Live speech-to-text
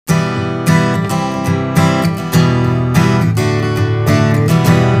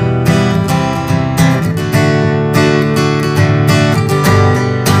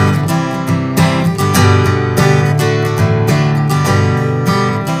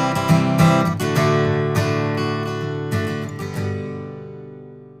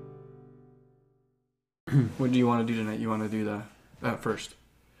What do you want to do tonight? You want to do the first?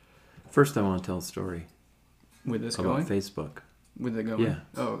 First, I want to tell a story With this about going? Facebook. With it going? Yeah.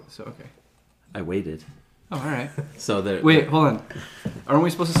 Oh, so okay. I waited. Oh, all right. So there. Wait, hold on. Aren't we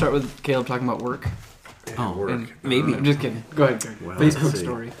supposed to start with Caleb talking about work? Oh, work. And, maybe. I'm just kidding. Go ahead. Greg. Well, Facebook let's see.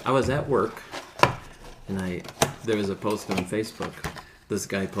 story. I was at work, and there was a post on Facebook. This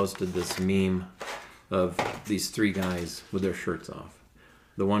guy posted this meme of these three guys with their shirts off.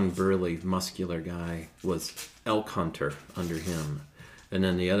 The one burly, muscular guy was elk hunter under him. And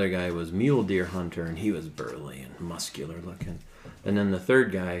then the other guy was mule deer hunter, and he was burly and muscular looking. And then the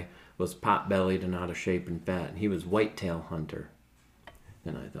third guy was pot-bellied and out of shape and fat, and he was whitetail hunter.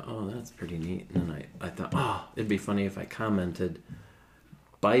 And I thought, oh, that's pretty neat. And then I thought, oh, it'd be funny if I commented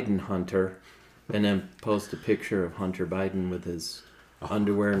Biden hunter and then post a picture of Hunter Biden with his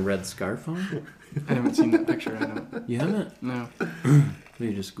underwear and red scarf on. I haven't seen that picture. I don't. You haven't? No.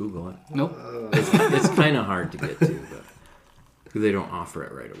 You just Google it. Nope. It's kind of hard to get to, but because they don't offer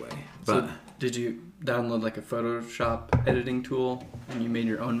it right away. But So, did you download like a Photoshop editing tool and you made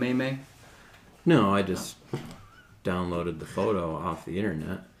your own meme? no, I just downloaded the photo off the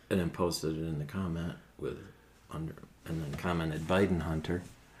internet and then posted it in the comment and then commented Biden hunter,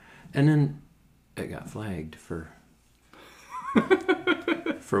 and then it got flagged for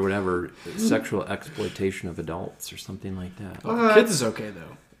whatever sexual exploitation of adults or something like that. Well, kids is okay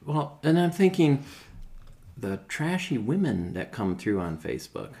though. Well, and I'm thinking the trashy women that come through on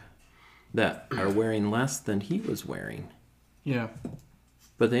Facebook that are wearing less than he was wearing, Yeah.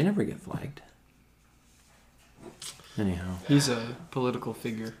 but they never get flagged. Anyhow, He's a political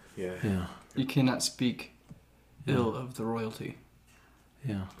figure. Yeah. yeah, You cannot speak ill of the royalty.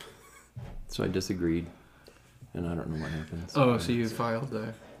 yeah. So I disagreed, and I don't know what happens. Oh, so you filed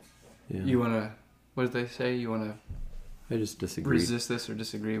Yeah. you want to, what did they say? You want I just to disagreed. resist this or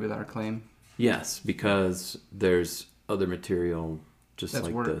disagree with our claim? Yes, because there's other material just That's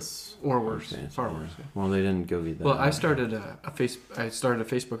like worse. this. Or worse. Okay, Far yeah. worse. Yeah. Well, they didn't give you that. Well, I started a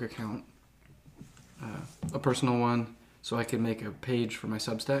Facebook account, a personal one, so I could make a page for my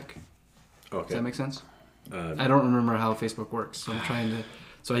Substack. Does Okay. that make sense? Uh, I don't remember how Facebook works, so I'm trying to.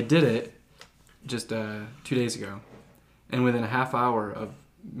 So I did it just 2 days ago, and within a half hour of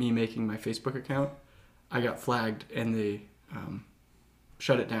me making my Facebook account, I got flagged and they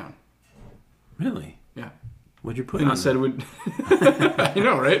shut it down. Really? Yeah. What'd you put And on it said would. I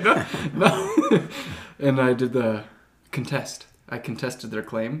know, right? No. And I did the contest. I contested their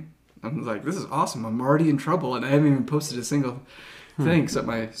claim. I was like, "This is awesome! I'm already in trouble, and I haven't even posted a single thing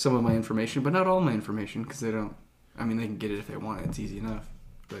except some of my information, but not all my information because they don't. I mean, they can get it if they want it. It's easy enough.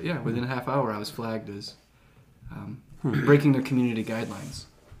 But yeah, within a half hour, I was flagged as breaking the community guidelines.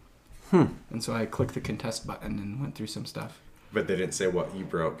 And so I clicked the contest button and went through some stuff. but they didn't say what you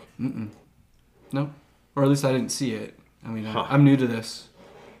broke. No, or at least I didn't see it. I mean, Huh. I'm new to this,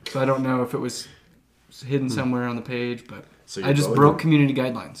 so I don't know if it was hidden somewhere on the page, but So I you just both broke in community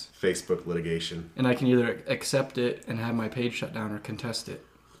guidelines, Facebook litigation. and I can either accept it and have my page shut down or contest it.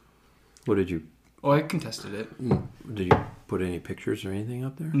 What did you? Oh, I contested it. Did you put any pictures or anything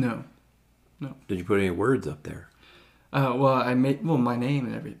up there? No. Did you put any words up there? Well, I made my name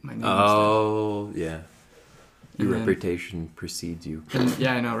and my name. Oh, yeah. Your And then- reputation precedes you. And,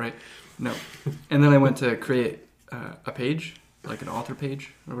 yeah, I know, right? No. And then I went to create a page, like an author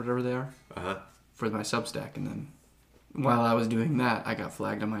page or whatever they are, for my Substack. And then while I was doing that, I got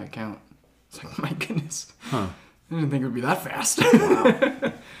flagged on my account. It's like, my goodness. Huh. I didn't think it would be that fast.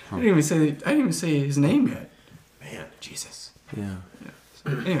 I didn't even say his name yet. Man. Jesus. Yeah.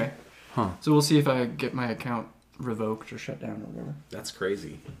 So, anyway, Huh. so we'll see if I get my account revoked or shut down or whatever. That's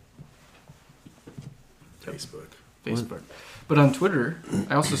crazy. Facebook. But on Twitter,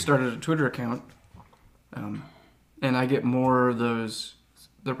 I also started a Twitter account, and I get more of those.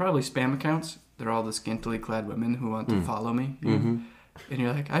 They're probably spam accounts. They're all the scantily clad women who want to follow me. You know? And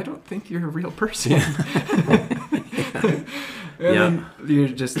you're like, I don't think you're a real person. And then you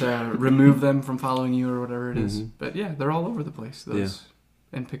just remove them from following you or whatever it is. But yeah, they're all over the place. Those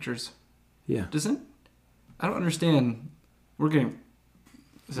and pictures. Yeah. I don't understand.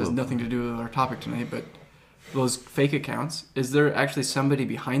 This has Well- nothing to do with our topic tonight, but those fake accounts, is there actually somebody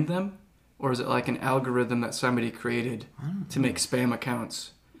behind them? Or is it like an algorithm that somebody created to make spam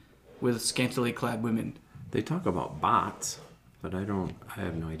accounts with scantily clad women? They talk about bots, but I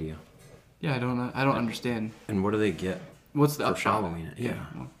have no idea. Yeah, I don't understand. And what do they get? What's the For upshot? following it, yeah.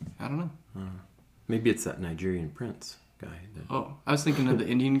 Well, I don't know. Maybe it's that Nigerian prince guy. Oh, I was thinking of the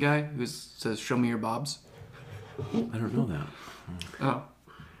Indian guy who says, "Show me your bobs." I don't know that.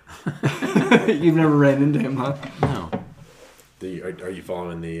 Oh. You've never ran into him, huh? No. Are you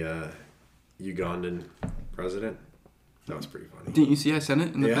following the Ugandan president. That was pretty funny. Didn't you see I sent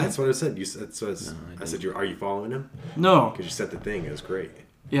it in the Yeah, thing? that's what I said. You said so. No, I I said, "Are you following him?" No. Because you sent the thing. It was great.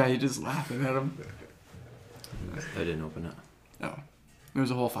 Yeah, you just laughing at him. I didn't open it. No. It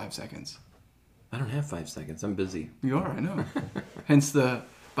was a whole 5 seconds. I don't have 5 seconds. I'm busy. You are, I know. Hence the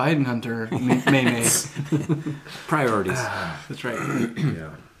Biden hunter May. Priorities. That's right.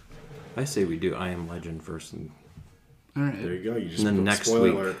 Yeah. I say we do I Am Legend first, and All There right. you go. You just then put- next spoiler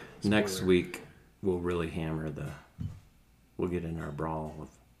week. alert. Next Spoiler. week we'll really hammer the. We'll get in our brawl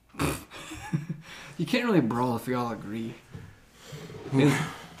with. You can't really brawl if you all agree.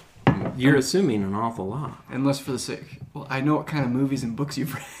 You're assuming an awful lot. Unless for the sake. Well, I know what kind of movies and books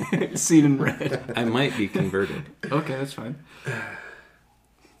you've seen and read. I might be converted. Okay, that's fine.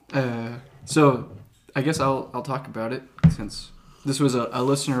 So, I guess I'll talk about it since this was a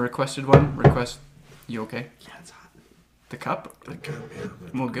listener requested one. You okay? Yeah, it's hot. The cup? Okay, yeah.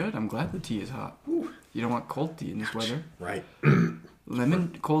 Well, good. I'm glad the tea is hot. You don't want cold tea in this weather. Right.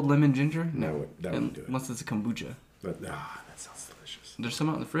 Cold lemon ginger? No, that wouldn't do it. Unless it's a kombucha. But that sounds delicious. There's some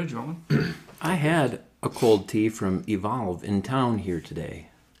out in the fridge. You want one? I had a cold tea from Evolve in town here today.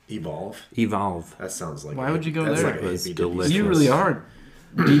 Evolve. Evolve. That sounds like. Why would you go that's there? Like It was hippie delicious. You really are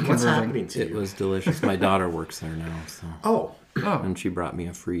What's deconverting. happening to It you? was delicious. My daughter works there now, so Oh, Oh, and she brought me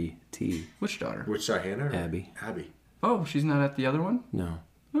a free tea. which daughter? which Diana? or Abby. Abby. Oh, she's not at the other one? No,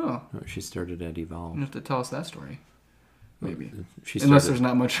 Oh, no, she started at you Evolve. have to tell us that story. Maybe. She Unless started. there's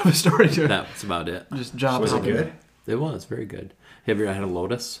not much of a story to it. That's about it. Just job Was it hopping. good? It was very good. Have you ever had a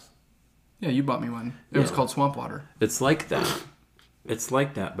Lotus? Yeah, you bought me one. It was Yeah. called Swamp Water. It's like that. It's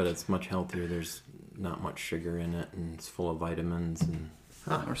like that, but it's much healthier. There's not much sugar in it, and it's full of vitamins. And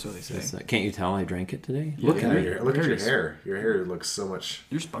Or so they say. it's not, can't you tell I drank it today? Yeah. Look at it. Look at your Very- hair. Your hair looks so much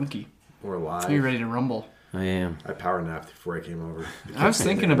You're spunky. more alive. You're ready to rumble. I am. I power napped before I came over. I was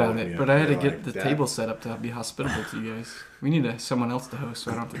thinking about it, but I had to They're get like, the "Dad." table set up to be hospitable to you guys. We need someone else to host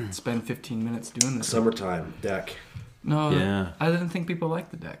so I don't have to spend 15 minutes doing this. Summertime deck. No, Yeah. I didn't think people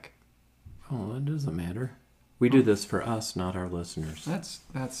liked the deck. Oh, that doesn't matter. We do this for us, not our listeners.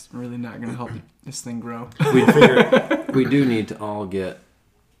 That's really not going to help this thing grow. We figure we do need to all get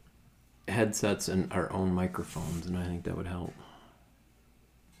headsets and our own microphones, and I think that would help.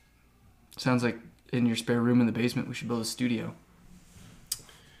 Sounds like in your spare room in the basement, we should build a studio.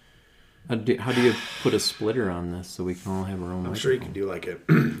 How do you put a splitter on this so we can all have our own I'm microphone? sure you could do like a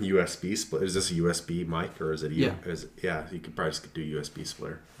USB split. Is this a USB mic or is it? Yeah. Yeah. You could probably just do USB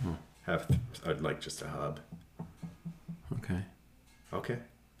splitter. Have I'd like just a hub. Okay. Okay.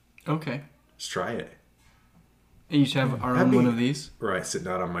 Okay. Let's try it. And each have our That'd own be- one of these. Right, sitting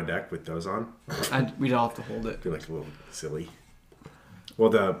out on my deck with those on. We'd all have to hold it. Be like a little silly.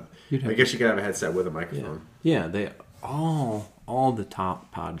 Well, You'd have- I guess you could have a headset with a microphone. Yeah, they all the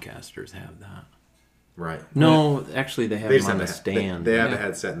top podcasters have that. Right. No, actually they have They them just on have the a, stand. They have Yeah. a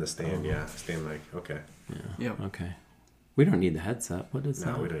headset in the stand. Yeah, stand mic. Okay. Yep. Okay. We don't need the headset. What is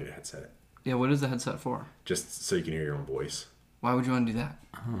No, that? we don't need a headset. Yeah, what is the headset for? Just so you can hear your own voice. Why would you want to do that?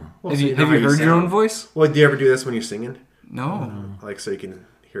 Well, have so you, know have how you heard your own sound. voice? Well, do you ever do this when you're singing? No. Like so you can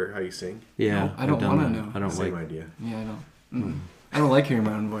hear how you sing? Yeah, No, I don't I've done wanna that. know. I don't Same like. idea. Yeah, I don't. I don't like hearing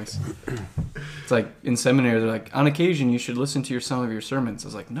my own voice. It's like in seminary, they're like, on occasion, you should listen to some of your sermons. I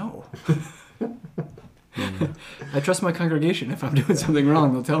was like, no. I trust my congregation. If I'm doing something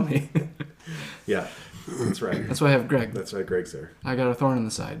wrong, they'll tell me. Yeah, that's right. That's why I have Greg. That's why Greg's there. I got a thorn in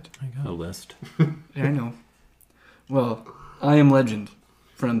the side. I got a list. Yeah, I know. Well, I Am Legend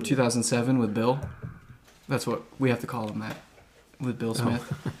from 2007 with Bill. That's what we have to call him that. With Bill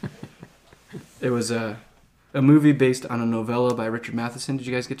Smith. It was a movie based on a novella by Richard Matheson. Did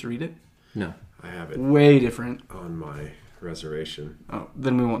you guys get to read it? No. I have it Way different. on my reservation. Oh,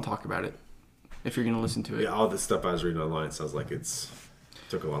 then we won't talk about it. If you're going to listen to it. Yeah, all the stuff I was reading online sounds like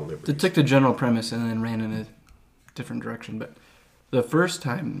took a lot of It liberties. took the general premise and then ran in a different direction. But the first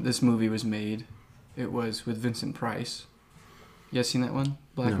time this movie was made, it was with Vincent Price. You guys seen that one?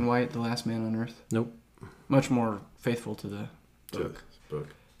 Black No. and White, The Last Man on Earth. Nope. Much more faithful to the book. book.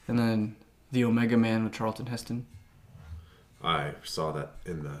 And then The Omega Man with Charlton Heston. I saw that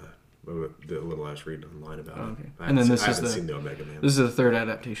in the little I was reading online about Oh, it. okay. I And then haven't this seen- I is haven't the- seen the Omega Man. This is the third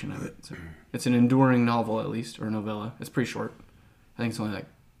adaptation of it. So it's an enduring novel, at least, or novella. It's pretty short. I think it's only like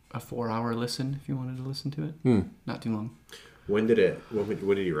a 4-hour listen if you wanted to listen to it. Not too long. When did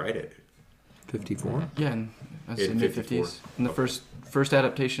he write it? 54. Yeah, and I was In in mid 54. 50s. And the first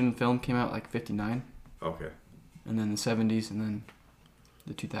adaptation film came out like 59, Okay. and then the 70s, and then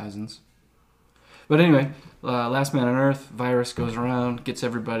the 2000s. But anyway, Last Man on Earth, virus goes around, gets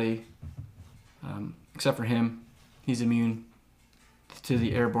everybody, except for him. He's immune to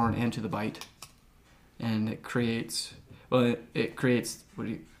the airborne and to the bite. and it creates. Well, it creates. I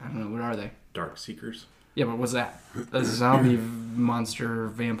don't know. What are they? Dark Seekers. Yeah, but what's that? A zombie monster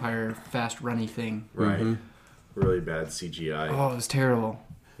vampire fast runny thing. Right. Mhm. Really bad CGI. Oh, it was terrible.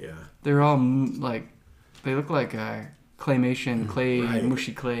 Yeah. They're all like, they look like claymation clay, Right.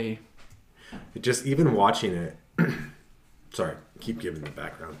 mushy clay. It just even watching it. Sorry, keep giving the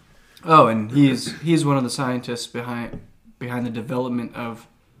background. Oh, and he's one of the scientists behind the development of.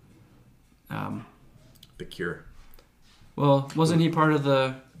 The Cure. Well, wasn't he part of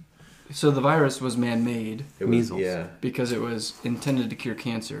the? So the virus was man-made It was, Measles. Yeah. because it was intended to cure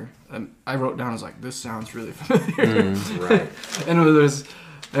cancer. I wrote down, I was like, this sounds really familiar. Right.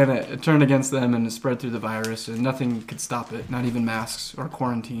 And it turned against them and it spread through the virus, and nothing could stop it. Not even masks or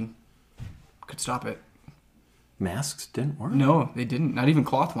quarantine could stop it. Masks didn't work? No, they didn't. Not even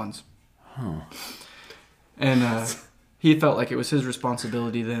cloth ones. Huh. And he felt like it was his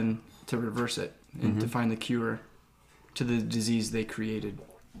responsibility then to reverse it and to find the cure to the disease they created.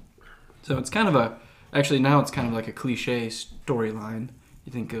 So it's kind of actually now it's kind of like a cliche storyline.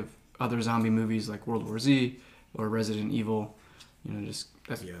 You think of other zombie movies like World War Z or Resident Evil, just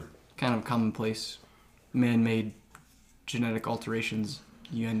that's Yeah. kind of commonplace man-made genetic alterations.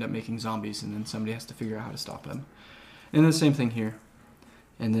 You end up making zombies, and then somebody has to figure out how to stop them. And the same thing here.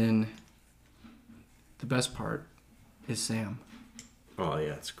 And then the best part is Sam. Oh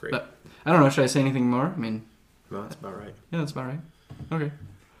yeah, it's great. But I don't know. Should I say anything more? I mean, No, that's about right. yeah, that's about right. Okay.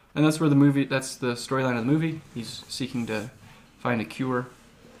 And that's the storyline of the movie. He's seeking to find a cure,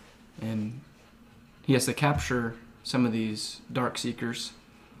 and he has to capture some of these dark seekers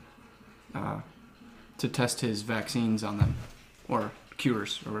to test his vaccines on them, or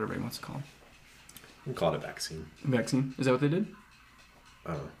cures, or whatever he wants to call them. We call it a vaccine. Vaccine? Is that what they did?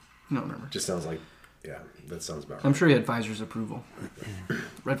 I don't know. I don't remember. Just sounds like, yeah, that sounds about right. I'm sure he had Pfizer's approval.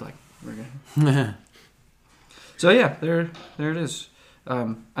 Red flag. We're good. So yeah, there it is.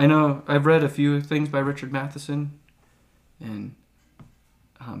 I know I've read a few things by Richard Matheson, and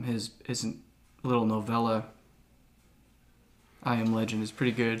his little novella, I Am Legend, is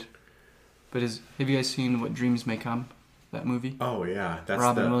pretty good. But have you guys seen What Dreams May Come? That movie? Oh yeah, that's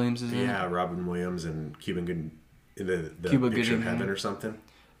Robin Williams is in it. Yeah, Robin Williams and Cuba Gooding in the Cuba Picture of Gooding, Heaven yeah. or something.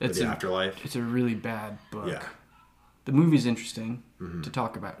 It's the a, afterlife. It's a really bad book. Yeah. The movie's interesting Mhm. to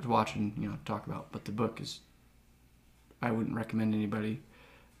talk about, to watch and talk about, but the book is. I wouldn't recommend anybody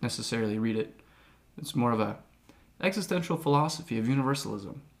necessarily read it. It's more of a existential philosophy of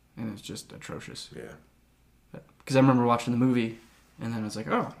universalism, and it's just atrocious. Yeah. Because I remember watching the movie, and then I was like,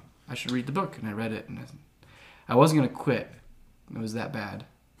 oh, I should read the book, and I read it, and I wasn't gonna quit. It was that bad.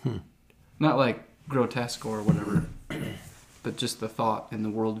 Not like grotesque or whatever, but just the thought and the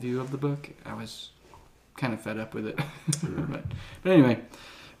worldview of the book. I was kind of fed up with it. but anyway,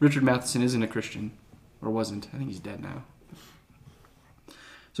 Richard Matheson isn't a Christian, or wasn't. I think he's dead now.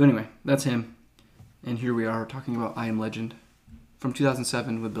 So anyway, that's him. And here we are talking about I Am Legend from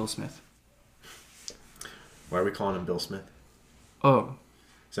 2007 with Bill Smith. Why are we calling him Bill Smith? Oh,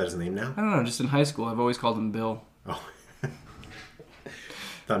 Is that his name now? I don't know. Just in high school, I've always called him Bill. Oh.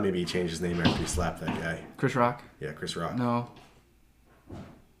 Thought maybe he changed his name after he slapped that guy. Chris Rock? Yeah, Chris Rock. No.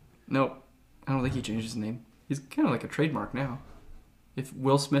 Nope. I don't think he changed his name. He's kind of like a trademark now. If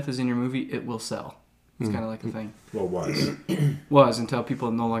Will Smith is in your movie, it will sell. It's kind of like a thing. Well, was. Was until people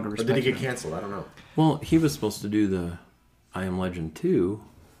no longer Or respect did he get him. canceled? I don't know. Well, he was supposed to do the I Am Legend 2.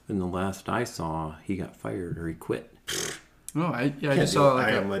 And the last I saw, he got fired or he quit. No, I Can't just do saw like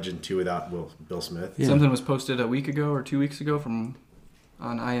I Am Legend 2 without Bill Smith. Yeah. something was posted a week ago or 2 weeks ago on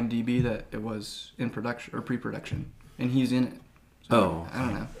IMDb that it was in production or pre-production, and he's in it. So, I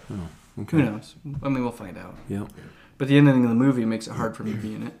don't know. Oh, okay. Who knows? I mean, we'll find out. Yep. But the ending of the movie makes it hard for me to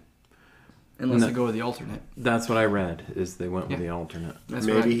be in it, unless No. they go with the alternate. That's what I read, is they went with Yeah. the alternate. That's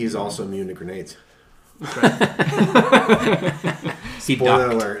Maybe he's also immune to grenades. That's right. He Spoiler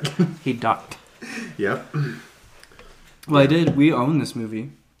ducked. alert. He ducked. Yep. Well, I did. We own this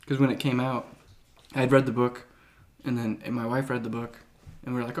movie because when it came out, I had read the book, and my wife read the book,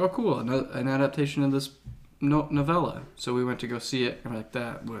 and we were like, "Oh, cool! An adaptation of this novella." So we went to go see it, and we're like,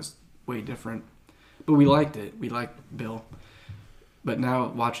 "That was way different," but we liked it. We liked Bill, but now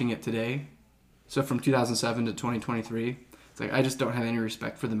watching it today, so from 2007 to 2023, it's like I just don't have any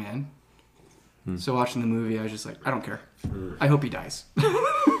respect for the man. So watching the movie, I was just like, I don't care. I hope he dies.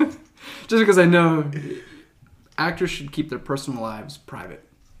 Just because I know actors should keep their personal lives private.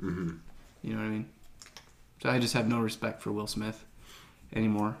 Mm-hmm. You know what I mean? So I just have no respect for Will Smith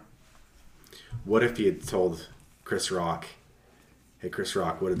anymore. What if he had told Chris Rock, "Hey, Chris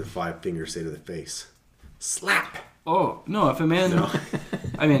Rock, what did the 5 fingers say to the face?" Slap. Oh, no, if a man... No.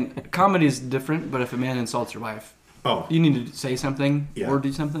 I mean, comedy is different, but if a man insults your wife, Oh, you need to say something Yeah. or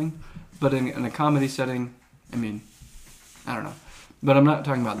do something. But in a comedy setting, I mean, I don't know. But I'm not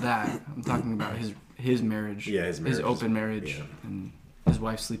talking about that. I'm talking about his marriage. Yeah, his marriage is- open marriage, yeah. and his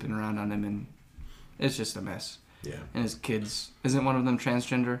wife sleeping around on him, and it's just a mess. yeah. And his kids, isn't one of them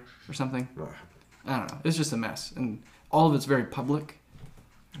transgender or something? Ugh. I don't know. It's just a mess, and all of it's very public.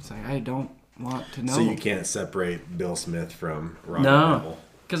 It's like I don't want to know. So you can't separate Bill Smith from Robert No. Neville.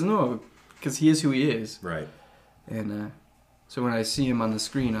 Because he is who he is. Right. And so when I see him on the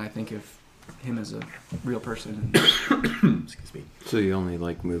screen, I think of him as a real person. Excuse me. So you only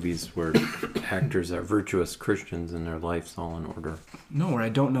like movies where actors are virtuous Christians and their life's all in order. No, where I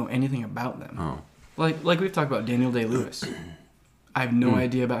don't know anything about them. Oh. Like we've talked about Daniel Day-Lewis. I have no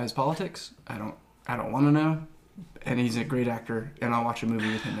idea about his politics. I don't want to know. And he's a great actor, and I'll watch a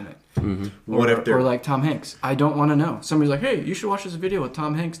movie with him in it. Mm-hmm. What if they're or like Tom Hanks? I don't want to know. Somebody's like, "Hey, you should watch this video with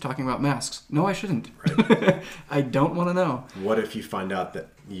Tom Hanks talking about masks." No, I shouldn't. Right. I don't want to know. What if you find out that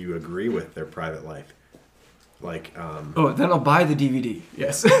you agree with their private life? Like, Oh, then I'll buy the DVD.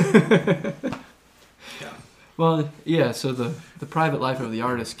 Yes. yeah. Well, yeah. So the private life of the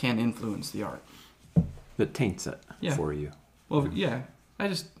artist can influence the art. It taints it Yeah. for you. Well, yeah. I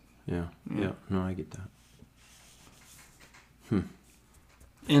just Yeah. Yeah. Yeah. No, I get that.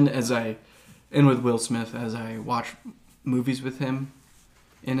 and with Will Smith, as I watch movies with him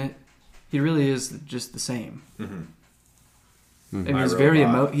in it, he really is just the same. Mm-hmm. Mhm. And he's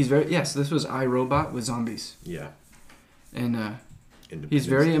very yes. This was iRobot with zombies, Yeah. and he's Independence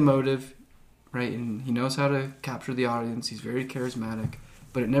very Day. emotive, right? And he knows how to capture the audience. He's very charismatic,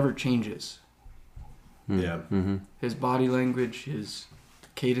 but it never changes. Mm. Yeah. Mm-hmm. His body language, his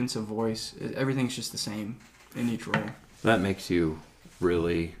cadence of voice, everything's just the same in each role. That makes you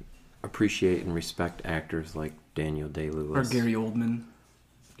really appreciate and respect actors like Daniel Or Day-Lewis. Gary Oldman.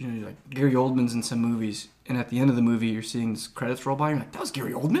 You know, like Gary Oldman's in some movies, and at the end of the movie, you're seeing this credits roll by. And you're like, "That was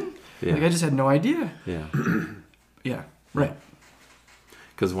Gary Oldman." Yeah. Like I just had no idea. Yeah. Yeah, right.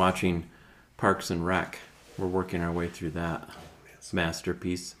 Because watching Parks and Rec, we're working our way through that Yes.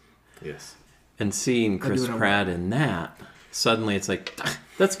 masterpiece. Yes. And seeing do Chris it on- Pratt in that, suddenly it's like,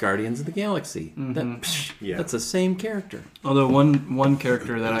 that's Guardians of the Galaxy. Yeah. That's the same character. Although one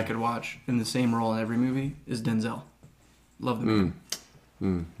character that I could watch in the same role in every movie is Denzel. Love the movie.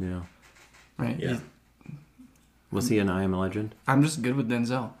 Yeah. Right? Yeah. Was he in I Am a Legend? I'm just good with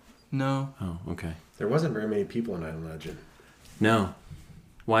Denzel. No. Oh, okay. There wasn't very many people in I Am Legend. No.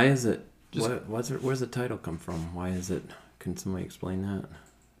 Why is it? Just- Where's the title come from? Why is it? Can somebody explain that?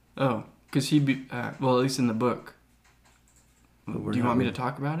 Oh, because well, at least in the book. But we're Do you not want me to re-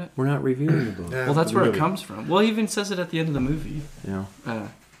 talk about it? We're not reviewing the book. Well, that's the where movie. it comes from. Well, he even says it at the end of the movie. Yeah.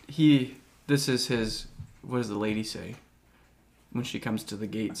 This is his, what does the lady say? When she comes to the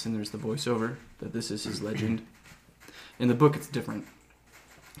gates and there's the voiceover, that this is his legend. In the book, it's different.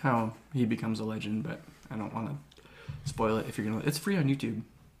 How he becomes a legend, but I don't want to spoil it if you're going to. It's free on YouTube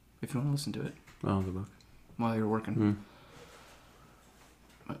if you want to listen to it Oh, the book. while you're working. Hmm.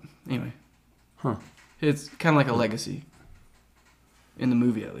 But anyway. Huh. It's kind of like a legacy. In the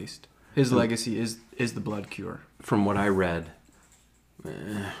movie, at least. His Hmm. legacy is the blood cure. From what I read,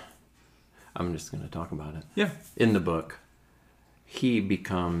 I'm just going to talk about it. Yeah. In the book, he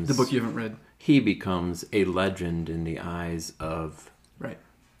becomes The book you haven't read. he becomes a legend in the eyes of Right.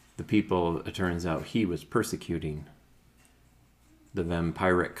 the people. It turns out he was persecuting the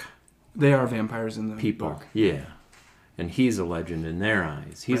vampiric They are vampires in the people. book. Yeah. And he's a legend in their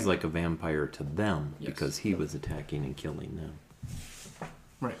eyes. He's Right. like a vampire to them Yes. because he was attacking and killing them.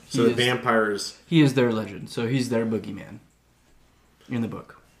 Right. So the vampires. He is their legend, so he's their boogeyman in the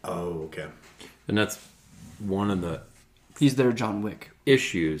book. Oh, okay. And that's one of the He's their John Wick.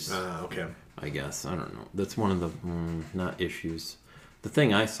 issues, Okay. I guess. I don't know. That's one of the, not issues. The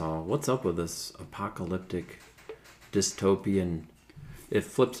thing I saw, what's up with this apocalyptic dystopian, it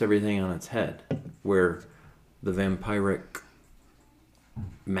flips everything on its head, where the vampiric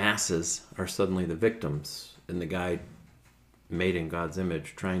masses are suddenly the victims, and the guy made in God's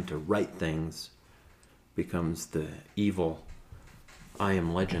image trying to right things becomes the evil I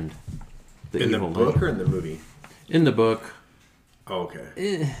Am Legend. In the evil book legend. or in the movie? In the book, Oh,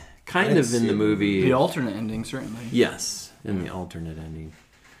 okay. kind didn't of in see the it. movie. The alternate ending, certainly. Yes, in the alternate ending.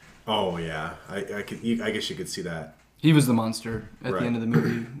 Oh, yeah. I guess you could see that. He was the monster at Right. the end of the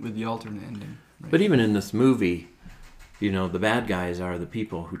movie with the alternate ending. Right. But even in this movie, the bad guys are the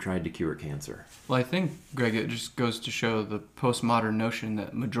people who tried to cure cancer. Well, I think, Greg, it just goes to show the postmodern notion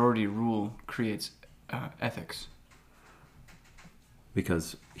that majority rule creates ethics.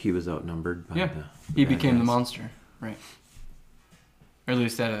 Because he was outnumbered by Yeah. the He bad became the guys. monster, right? or at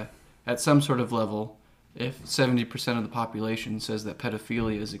least at some sort of level, if 70% of the population says that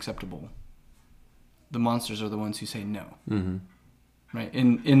pedophilia is acceptable, the monsters are the ones who say no. Mm-hmm. Right?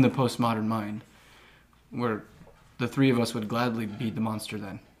 In the postmodern mind, where the three of us would gladly be the monster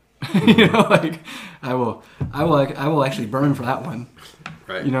then. You know, like I will actually burn for that one.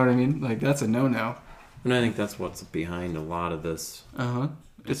 Right. You know what I mean? Like that's a no-no. And I think that's what's behind a lot of this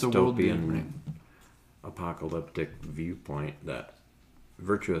It's a worldview, dystopian, right? apocalyptic viewpoint that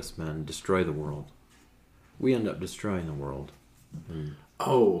virtuous men destroy the world. We end up destroying the world. And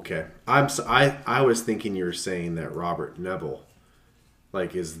Oh, okay. I was thinking you were saying that Robert Neville,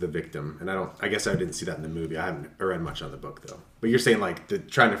 like, is the victim, and I guess I didn't see that in the movie. I haven't read much on the book though. But you're saying like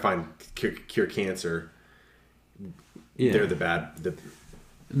trying to find cure cancer. yeah, They're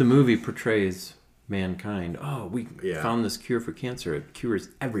the movie portrays mankind. Oh, we Yeah. found this cure for cancer. It cures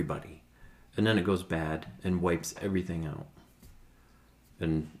everybody. And then it goes bad and wipes everything out.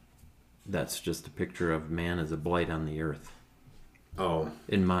 And that's just a picture of man as a blight on the earth. Oh,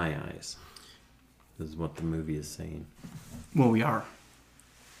 In my eyes. This is what the movie is saying. Well, we are.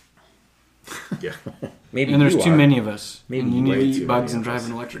 yeah, Maybe And there's you too are. many of us. Maybe and you need to way eat too bugs many and of drive us.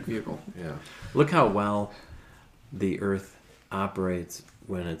 an electric vehicle. yeah. Look how well the earth operates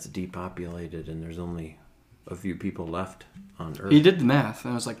when it's depopulated and there's only a few people left on earth. He did the math.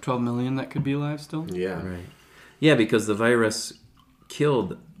 And it was like 12 million that could be alive still. Yeah. Right. Yeah, because the virus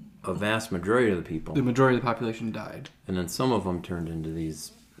killed a vast majority of the people. The majority of the population died. And then some of them turned into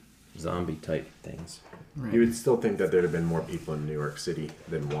these zombie type things. Right. You would still think that there'd have been more people in New York City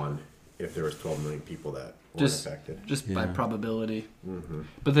than one if there was 12 million people that weren't Just- affected. Just by Yeah. probability. Mm-hmm.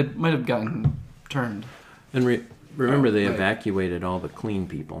 But they might have gotten turned. And remember, they right. evacuated all the clean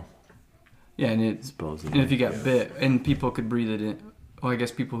people, Yeah, and supposedly. if you got Yeah. bit, and people could breathe it in. Well, I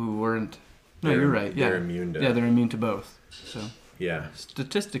guess people who weren't. No, you're right. Yeah, They're immune to. yeah, they're immune to both. So Yeah.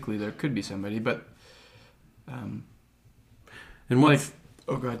 statistically, there could be somebody, but and what, like,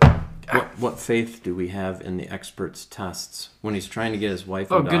 oh god, what faith do we have in the experts' tests when he's trying to get his wife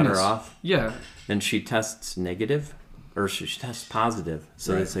oh and daughter goodness, off, yeah, and she tests negative, or she tests positive?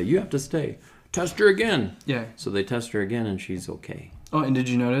 So they Right. say, you have to stay. Test her again. yeah. So they test her again, and she's okay. Oh, and did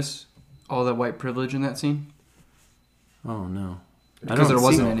you notice all that white privilege in that scene? Oh, no. Because there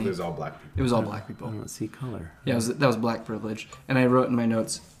wasn't any. It was all black people. It was all black I people. don't see color. Yeah, that was black privilege. And I wrote in my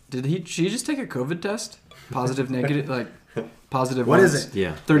notes, she just take a COVID test? Positive, negative, like positive. What is once, it?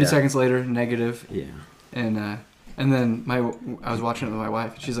 Yeah. 30 Yeah. seconds later, negative. Yeah. And then I was watching it with my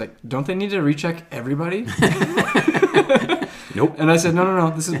wife. She's like, "Don't they need to recheck everybody?" Nope. And I said, "No.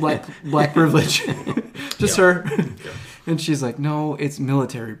 This is black privilege, just Yeah. her." And she's like, "No, it's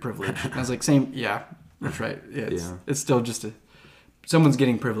military privilege." And I was like, "Same, yeah, that's right. Yeah, it's still just someone's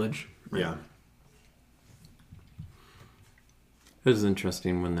getting privilege." Yeah. It was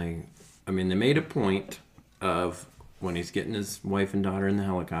interesting when they made a point of when he's getting his wife and daughter in the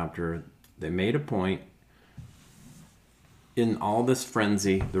helicopter, they made a point in all this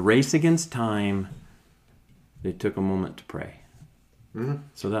frenzy, the race against time, they took a moment to pray. Mm-hmm.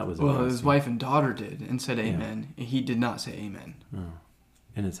 So that was Well, amazing. his wife and daughter did and said amen. He did not say amen.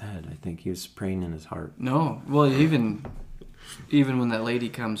 In his head, I think he was praying in his heart. No. Well, even when that lady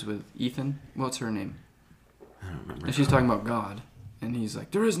comes with Ethan, what's her name? I don't remember. And she's talking about God, and he's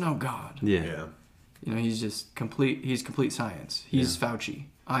like, "There is no God." Yeah. Yeah. You know, he's complete science. He's Fauci.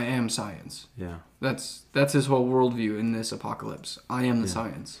 I am science. Yeah. That's his whole worldview in this apocalypse. I am the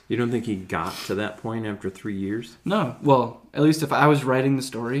science. You don't think he got to that point after 3 years? No. Well, at least if I was writing the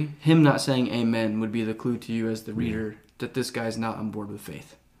story, him not saying amen would be the clue to you as the reader that this guy's not on board with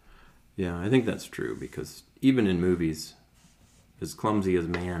faith. Yeah, I think that's true because even in movies, as clumsy as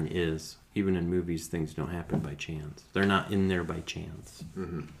man is, even in movies, things don't happen by chance. They're not in there by chance.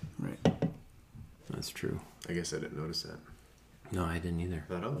 Mm-hmm. Right. That's true. I guess I didn't notice that. No, I didn't either.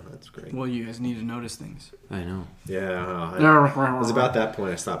 I thought, oh, that's great. Well, you guys need to notice things. I know. Yeah. It was about that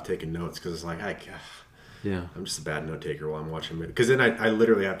point I stopped taking notes because it's like, Yeah. I'm just a bad note taker while I'm watching it. Because then I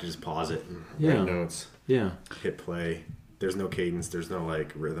literally have to just pause it and Yeah. write notes, Yeah. hit play. There's no cadence. There's no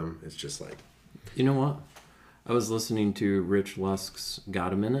like rhythm. It's just like, You know what? I was listening to Rich Lusk's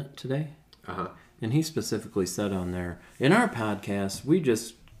Got a Minute today, and he specifically said on there, in our podcast, we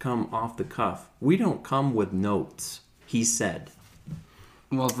just come off the cuff. We don't come with notes, he said.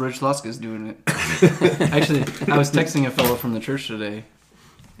 Well, if Rich Lusk is doing it. Actually, I was texting a fellow from the church today,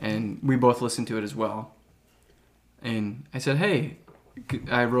 and we both listened to it as well. And I said, "Hey,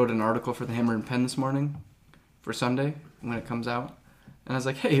 I wrote an article for the Hammer and Pen this morning for Sunday when it comes out." And I was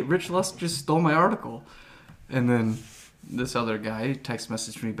like, "Hey, Rich Lusk just stole my article." And then this other guy text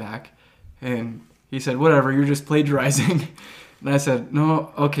messaged me back, and he said, "Whatever, you're just plagiarizing." And I said,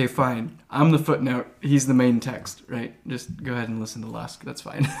 no, okay, fine. I'm the footnote. He's the main text, right? Just go ahead and listen to Lusk. That's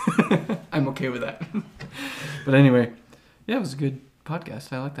fine. I'm okay with that. But anyway, yeah, it was a good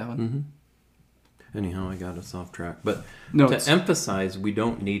podcast. I like that one. Mm-hmm. Anyhow, I got us off track. But Notes. to emphasize, we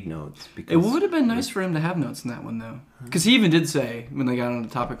don't need notes. Because It would have been nice for him to have notes in that one, though. Because he even did say, when they got on the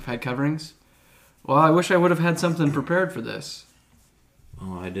topic of head coverings, well, I wish I would have had something prepared for this.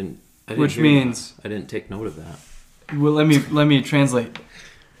 Oh, I didn't Which hear means... that. I didn't take note of that. Well, let me translate.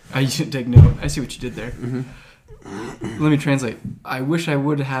 I didn't take note. I see what you did there. Mm-hmm. Let me translate. I wish I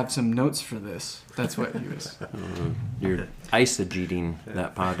would have some notes for this. That's what he was. You're eisegeting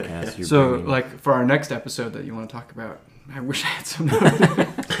that podcast. You're So, bringing- like, for our next episode that you want to talk about, I wish I had some notes.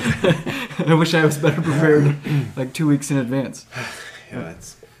 I wish I was better prepared, like 2 weeks in advance. Yeah,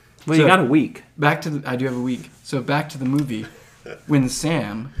 it's well, so- you got a week. I do have a week. So back to the movie. When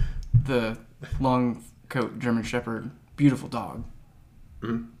Sam, the long coat German Shepherd, beautiful dog,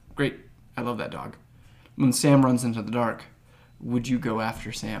 great, I love that dog. When Sam runs into the dark, would you go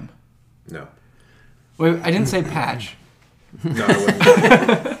after Sam? no. Wait, I didn't say Patch. No, I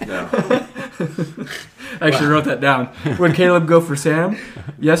wouldn't. No. I actually wrote that down. Would Caleb go for Sam?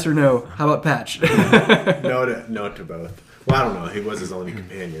 Yes or no? How about Patch? No to both. Well, I don't know. He was his only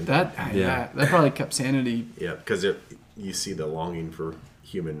companion. That probably kept sanity. Yeah, because you see the longing for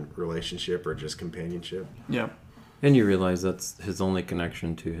human relationship or just companionship. Yeah. And you realize that's his only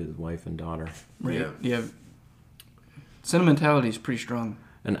connection to his wife and daughter. Right. Yeah. Yeah. Sentimentality is pretty strong.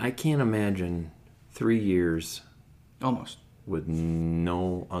 And I can't imagine 3 years Almost. with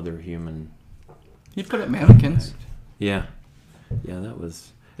no other human. He put up mannequins. Yeah. Yeah, that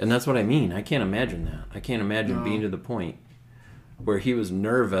was... And that's what I mean. I can't imagine that. I can't imagine No. being to the point where he was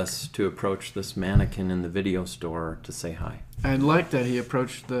nervous to approach this mannequin in the video store to say hi. I like that he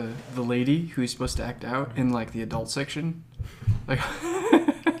approached the lady who he's supposed to act out in like the adult section. Like,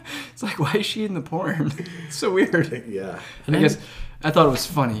 it's like, why is she in the porn? It's so weird. Yeah. And I guess I thought it was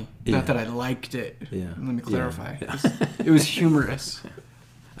funny, Yeah. not that I liked it. Yeah. Let me clarify. Yeah. It was humorous.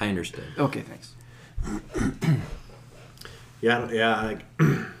 I understood. Okay, thanks. Yeah.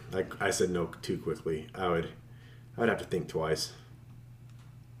 Like I said no too quickly. I would have to think twice.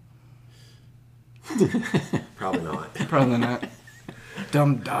 Probably not. Probably not.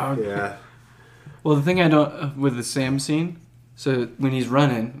 Dumb dog. Yeah. Well, the thing I don't with the Sam scene, so when he's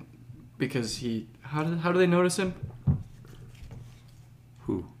running, because how do they notice him?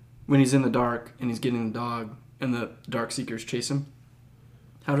 Who? When he's in the dark and he's getting the dog and the dark seekers chase him.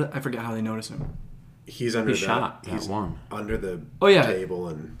 I forget how they notice him. He's under He shot he's that one. under the Oh, yeah. table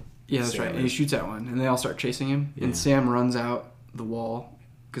and Yeah, that's Sam right. And he is- shoots at one, and they all start chasing him. Yeah. And Sam runs out the wall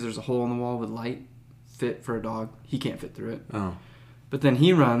because there's a hole in the wall with light fit for a dog. He can't fit through it. Oh. But then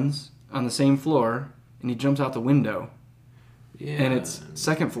he runs on the same floor, and he jumps out the window, Yeah. and it's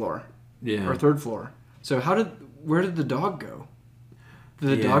second floor yeah. or third floor. So where did the dog go? Did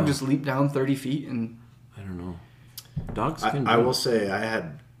the Yeah. dog just leap down 30 feet and? I don't know. Dogs I, can I do- will say I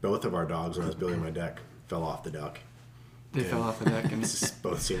had both of our dogs when I was building my deck fell off the deck. They fell off the deck and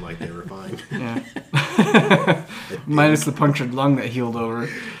Both seemed like they were fine. yeah. Minus the punctured lung that healed over.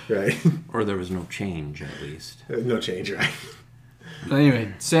 Right. Or there was no change, at least. No change, right? But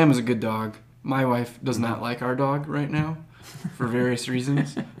anyway, Sam is a good dog. My wife does not like our dog right now for various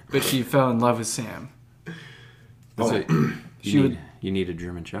reasons, but she fell in love with Sam. So She you, would- need, you need a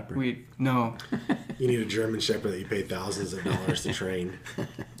German Shepherd. No. You need a German Shepherd that you pay thousands of dollars to train.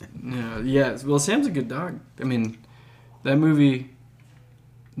 No, yeah. Well, Sam's a good dog. I mean, that movie,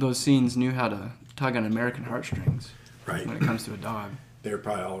 those scenes knew how to tug on American heartstrings Right. when it comes to a dog. They were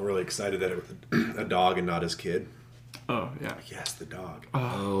probably all really excited that it was a dog and not his kid. Oh, yeah. Yes, the dog.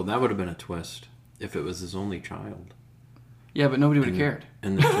 Oh, that would have been a twist if it was his only child. Yeah, but nobody would have cared.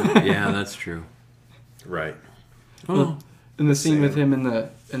 And the, yeah, that's true. Right. Oh, In the scene with Sam. him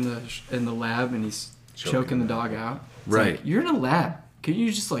in the lab and he's choking the dog out. It's Right. like, you're in a lab. Can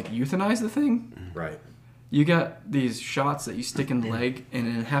you just like euthanize the thing? Right. You got these shots that you stick in the leg, and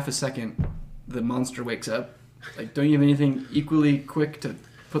in half a second, the monster wakes up. Like, don't you have anything equally quick to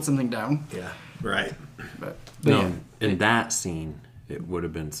put something down? Yeah. Right. But no, yeah, in that scene, it would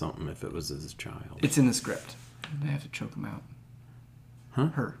have been something if it was his child. it's in the script. They have to choke him out. Huh?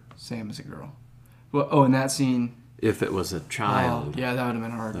 Her. Sam is a girl. Well, oh, in that scene. If it was a child, Oh, yeah, that would have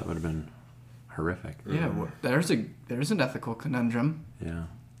been hard. that would have been horrific. Yeah, there's an ethical conundrum. Yeah.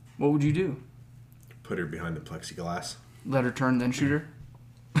 What would you do? Put her behind the plexiglass. Let her turn, then shoot her?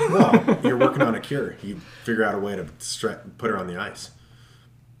 Well, you're working on a cure. You figure out a way to put her on the ice.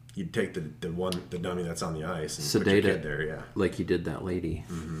 You'd take the dummy that's on the ice and put your Sedate kid it. there. Yeah. Like he did that lady.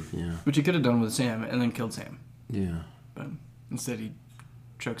 Yeah. Which you could have done with Sam and then killed Sam. Yeah. But Instead, he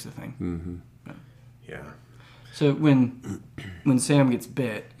chokes the thing. Mm-hmm. Yeah. So when Sam gets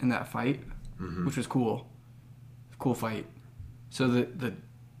bit in that fight, which was cool fight. So the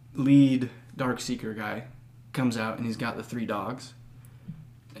lead Darkseeker guy comes out and he's got the 3 dogs,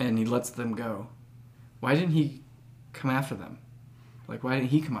 and he lets them go. Why didn't he come after them? Like, why didn't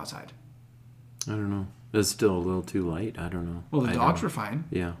he come outside? I don't know. It's still a little too light. I don't know. Well, the dogs were fine.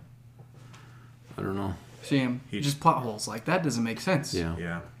 Yeah. I don't know. Sam, just plot holes. Like, that doesn't make sense. Yeah.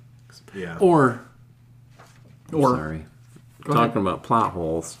 Yeah. Yeah. Or Go sorry. ahead. Talking about plot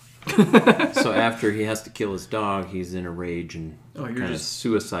holes. So after he has to kill his dog, he's in a rage and you're kind of just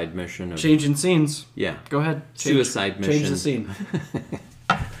suicide mission. Changing scenes. Yeah. Go ahead. Suicide mission. Change the scene.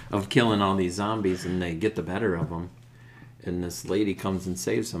 Of killing all these zombies, and they get the better of them. And this lady comes and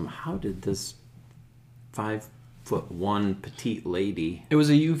saves them. How did this 5'1" petite lady It was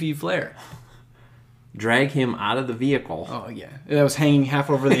a UV flare. drag him out of the vehicle? Oh, yeah. That was hanging half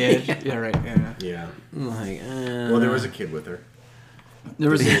over the edge. Yeah, right. Yeah. Yeah. Like, Well, there was a kid with her. There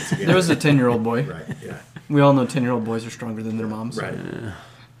was a 10-year-old boy. Right. Yeah. We all know 10-year-old boys are stronger than their moms. Right.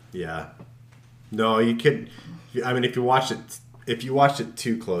 Yeah. No, you could. I mean, if you watched it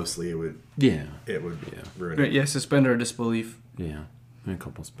too closely, it would ruin Right, it. yeah, suspend our disbelief. Yeah, in a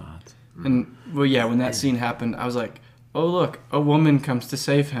couple spots. And, well, yeah, when that scene happened, I was like, oh, look, a woman comes to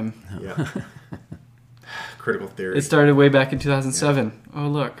save him. Yeah. Critical theory. It started way back in 2007. Yeah. Oh,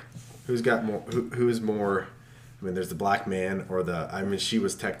 look. Who's got more? Who is more? I mean, there's the black man or the. I mean, she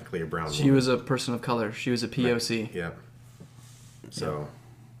was technically a brown woman. She was a person of color. She was a POC. Right. Yeah. So,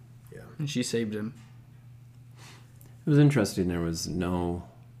 yeah. And she saved him. It was interesting. There was no.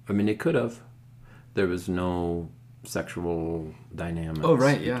 I mean, it could have. There was no sexual dynamics. Oh,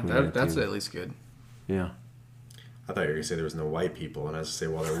 right, yeah. between the That's two. at least good. Yeah. I thought you were going to say there was no white people, and I was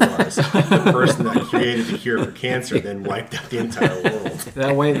going to say, well, there was. The person that created the cure for cancer then wiped out the entire world.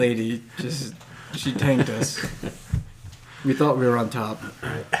 That white lady she tanked us. We thought we were on top.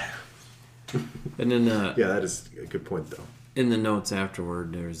 And then Yeah, that is a good point, though. in the notes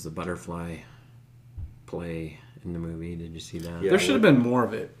afterward, there's the butterfly play in the movie. Did you see that? Yeah. There should have been more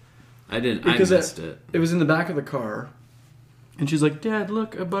of it. I didn't. Because I missed it. It was in the back of the car, and she's like, "Dad,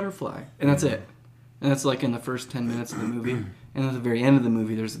 look, a butterfly," and that's it. And that's like in the first 10 minutes of the movie, and at the very end of the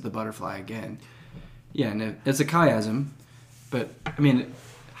movie, there's the butterfly again. Yeah, and it's a chiasm, but I mean,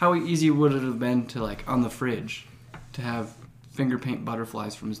 how easy would it have been to like on the fridge to have finger paint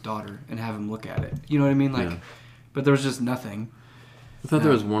butterflies from his daughter and have him look at it? You know what I mean? Like, Yeah. but there was just nothing. I thought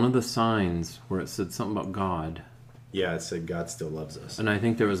there was one of the signs where it said something about God, Yeah, it said God still loves us. and I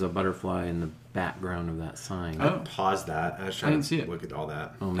think there was a butterfly in the background of that sign. Oh. Pause that. I was trying didn't to see it. look at all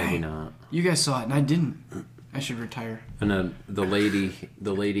that. Oh, maybe Dang. not. You guys saw it, and I didn't. I should retire. And then the lady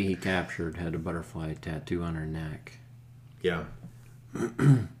he captured had a butterfly tattoo on her neck. Yeah.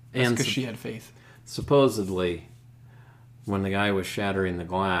 And And because she had faith. supposedly, when the guy was shattering the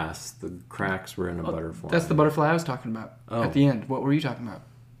glass, the cracks were in a butterfly. That's the butterfly I was talking about Oh. at the end. What were you talking about?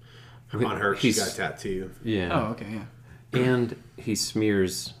 On her, she He's- got a tattoo. Yeah. Oh, okay, yeah. And he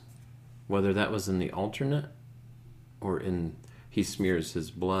smears, whether that was in the alternate or he smears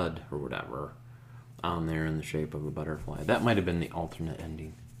his blood or whatever on there in the shape of a butterfly. That might have been the alternate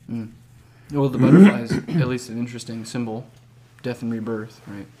ending. Well, the butterfly is at least an interesting symbol. Death and rebirth,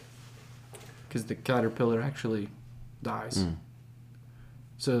 right? Because the caterpillar actually dies.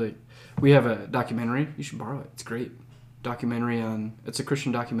 So like, we have a documentary. You should borrow it. It's great. It's a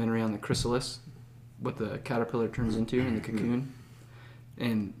Christian documentary on the chrysalis, what the caterpillar turns into in the cocoon.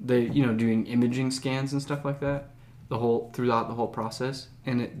 And they, doing imaging scans and stuff like that throughout the whole process,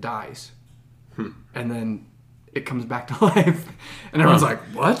 and it dies. And then it comes back to life. And everyone's like,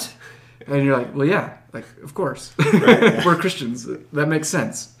 what? And you're like, well, yeah, like, of course. We're Christians. That makes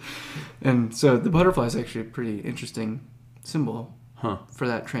sense. And so the butterfly is actually a pretty interesting symbol for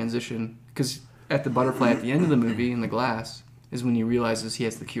that transition. Because at the butterfly at the end of the movie in the glass is when he realizes he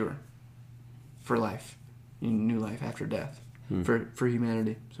has the cure for life, new life after death, for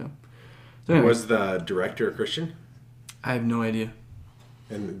humanity. So anyway, Was the director a Christian? I have no idea.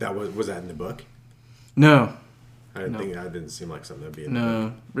 And that was that in the book? No. I didn't No. think that didn't seem like something that'd be in the book.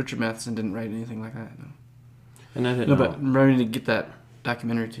 No. Richard Matheson didn't write anything like that. No. And I didn't No, know. but I'm ready to get that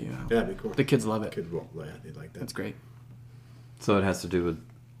documentary to you. Yeah, that'd be cool. The kids love it. Kid, well, yeah, they'd like that. That's great. So it has to do with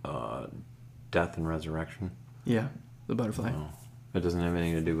death and resurrection. Yeah, the butterfly. Oh. It doesn't have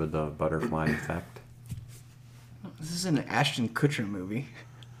anything to do with the butterfly effect. This is an Ashton Kutcher movie.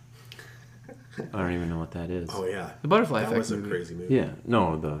 I don't even know what that is. Oh yeah, The butterfly that effect was a movie. crazy movie. Yeah,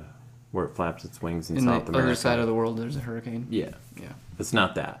 no, where it flaps its wings in In the South America. other side of the world, there's a hurricane. Yeah, Yeah. it's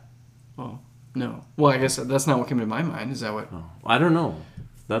not that. Well, No. Well, I guess that's not what came to my mind. Is that what? Oh, I don't know.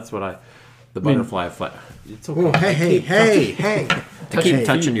 That's what the mean- butterfly fly. It's okay. Oh, hey! I keep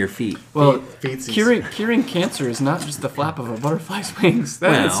touching your feet. Well, Feetsies. curing cancer is not just the flap of a butterfly's wings. That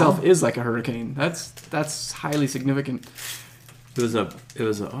in Well- itself is like a hurricane. That's highly significant.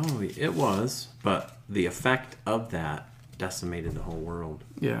 It was, but the effect of that decimated the whole world.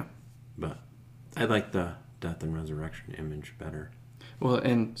 Yeah. But I like the death and resurrection image better. Well,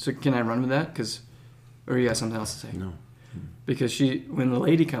 and so can I run with that? Or you got something else to say? No. Because when the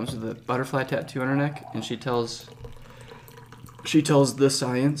lady comes with the butterfly tattoo on her neck, and she tells the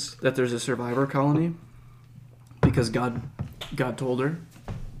science that there's a survivor colony because God told her,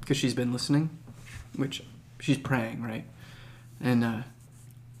 because she's been listening, which she's praying, right? And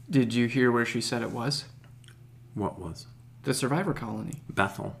did you hear where she said it was? What was? The survivor colony.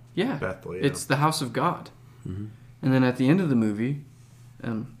 Bethel. Yeah. Bethel, yeah. It's the house of God. Mm-hmm. And then at the end of the movie,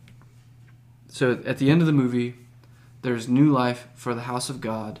 there's new life for the house of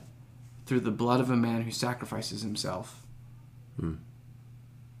God through the blood of a man who sacrifices himself. Mm.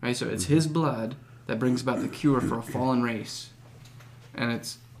 Right? So it's his blood that brings about the cure for a fallen race. And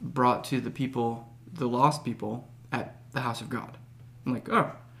it's brought to the people, the lost people, at the house of God. I'm like,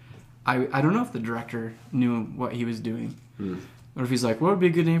 oh. I don't know if the director knew what he was doing. Mm. Or if he's like, what would be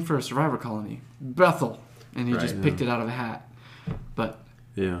a good name for a survivor colony? Bethel. And he just picked it out of a hat. But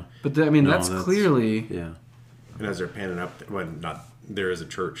Yeah. that's clearly... Yeah. And as they're panning up, there is a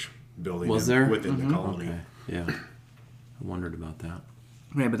church building Was there? within the colony. Okay. Yeah. I wondered about that.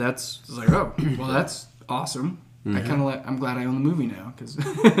 Yeah, but it's like, oh, well, that's awesome. Mm-hmm. I'm glad I own the movie now, because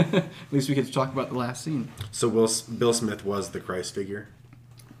at least we get to talk about the last scene. So Bill Smith was the Christ figure.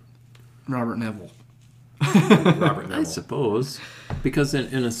 Robert Neville. Robert Neville. I suppose. Because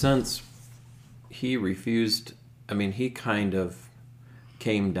in a sense, he refused... I mean, he kind of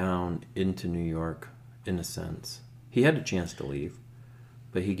came down into New York, in a sense. He had a chance to leave,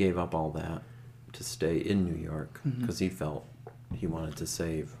 but he gave up all that to stay in New York because he felt he wanted to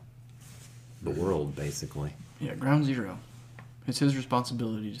save the world, basically. Yeah, ground zero. It's his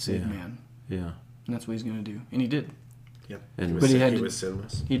responsibility to save man. Yeah. And that's what he's going to do. And he did. Yep. And- He was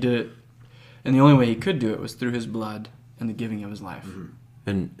sinless. He did it. And the only way he could do it was through his blood and the giving of his life. Mm-hmm.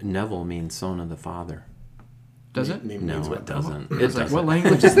 And Neville means son of the father. Does it? Means what? it doesn't. I It was like, doesn't. what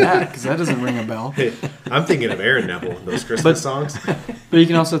language is that? Because that doesn't ring a bell. Hey, I'm thinking of Aaron Neville, those Christmas songs. But you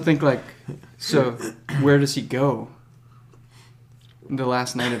can also think like, so where does he go? The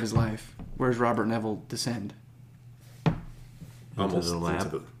last night of his life. Where does Robert Neville descend? Almost the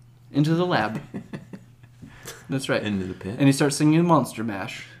lab. Into the lab. That's right. Into the pit. And he starts singing Monster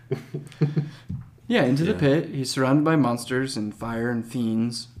Mash. Yeah, into the pit. He's surrounded by monsters and fire and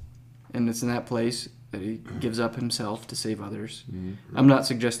fiends. And it's in that place that he gives up himself to save others. Mm-hmm. I'm not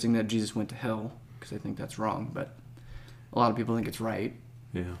suggesting that Jesus went to hell, because I think that's wrong, but a lot of people think it's right.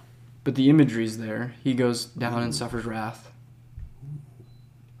 Yeah. But the imagery is there. He goes down and suffers wrath.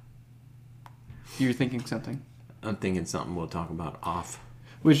 You're thinking something. I'm thinking something we'll talk about off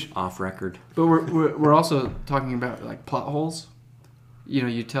record. But we're also talking about like plot holes. You know,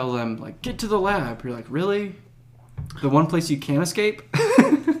 you tell them like, get to the lab. You're like, really? The one place you can't escape?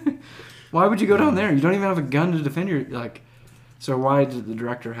 Why would you go down there? You don't even have a gun to defend your like. So why did the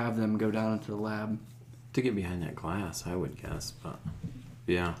director have them go down into the lab? To get behind that glass, I would guess, but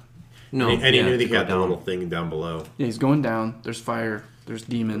yeah. No, And he knew that to he go had the down. little thing down below. Yeah, he's going down. There's fire. There's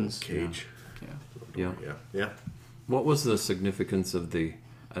demons. Cage. Yeah. Yeah. What was the significance of the?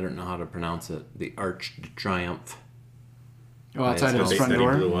 I don't know how to pronounce it. The Arch de Triomphe. Oh, outside of his That front he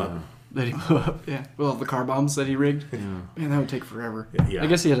door. blew up. That he blew up. Yeah. Well, the car bombs that he rigged. Yeah. Man, that would take forever. Yeah. I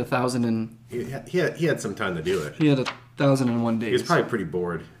guess he had 1,000 and He had some time to do it. he had 1,001 days. He was probably pretty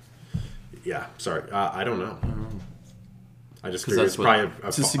bored. Yeah, sorry. I don't know. I just 'Cause figured it's that's probably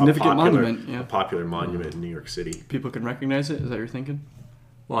It's a significant monument, yeah. a popular monument in New York City. People can recognize it. Is that what you're thinking?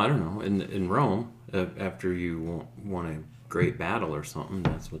 Well, I don't know. In Rome, after you won a great battle or something,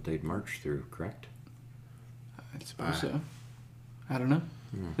 that's what they'd march through, correct? I suppose so. I don't know.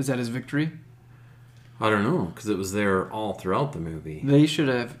 Is that his victory? I don't know, because it was there all throughout the movie. They should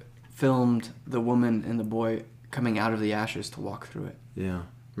have filmed the woman and the boy coming out of the ashes to walk through it. Yeah.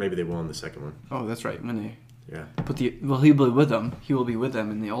 Maybe they will in the second one. Oh, that's right. When they Yeah. put he'll be with them. He will be with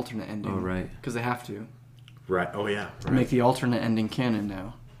them in the alternate ending. Oh, right. Because they have to Right. Oh, yeah. Right. make the alternate ending canon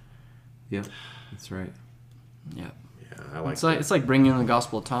now. Yep. That's right. Yeah. Yeah, I like It's like bringing in the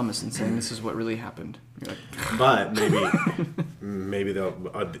Gospel of Thomas and saying this is what really happened. You're like, But maybe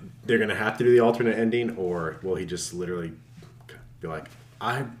they're gonna have to do the alternate ending, or will he just literally be like,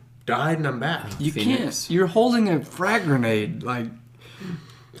 "I died and I'm back"? you Phoenix. can't. You're holding a frag grenade. Like,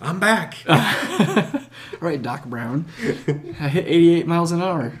 I'm back. All right, Doc Brown. I hit 88 miles an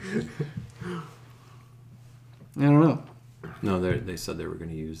hour. I don't know. No, they said they were going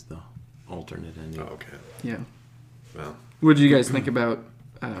to use the alternate ending. Oh, okay. Yeah. Well, What did you guys think about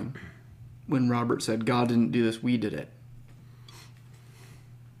when Robert said, God didn't do this, we did it?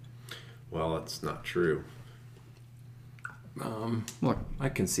 well, that's not true. Look, I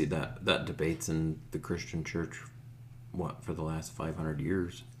can see that debates in the Christian church, for the last 500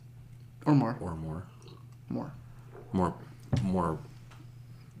 years or more. or more. More.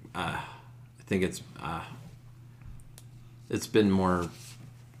 I think it's been more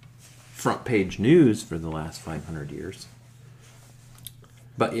front page news for the last 500 years.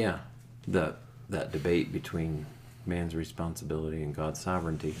 But yeah, that debate between man's responsibility and God's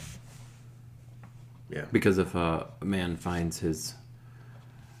sovereignty. Yeah. Because if a man finds his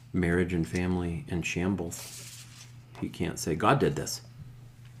marriage and family in shambles, he can't say God did this.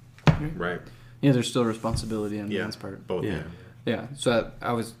 Right. Yeah, there's still responsibility on Yeah. man's part. Both. Yeah. Yeah, so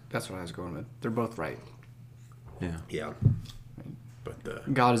that's what I was going with. They're both right. Yeah. Yeah. But the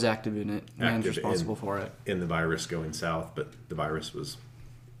God is active in it. Man's Active responsible for it. in the virus going south, but the virus was,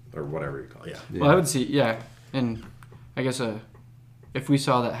 or whatever you call it. Yeah. Well, I would see, yeah. And I guess if we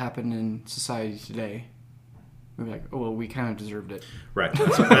saw that happen in society today, we'd be like, oh, well, we kind of deserved it. Right.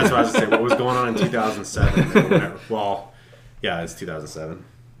 That's what I was going to say. What was going on in 2007? And whatever. Well, yeah, it's 2007.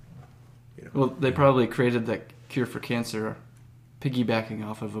 Well, they probably created that cure for cancer piggybacking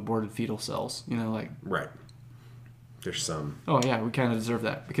off of aborted fetal cells. You know, like, Right. There's some. oh, yeah, we kind of deserve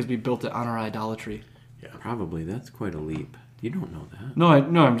that because we built it on our idolatry. Probably. That's quite a leap. You don't know that. No,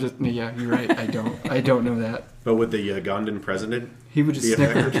 I'm just, yeah, you're right. I don't know that. But with the Ugandan president, He would just be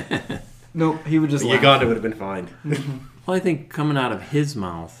snicker. affected, Nope, he would just laugh. Uganda would have been fine. Well, I think coming out of his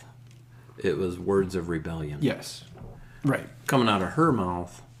mouth, it was words of rebellion. Yes. Right. Coming out of her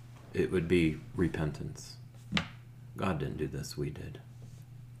mouth, it would be repentance. God didn't do this, we did.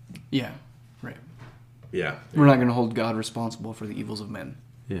 Yeah. Right. Yeah. We're not going to hold God responsible for the evils of men.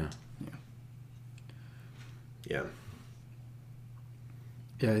 Yeah. Yeah.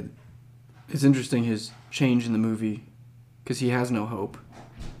 Yeah, it's interesting his change in the movie because he has no hope.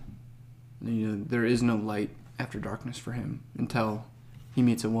 You know, there is no light after darkness for him until he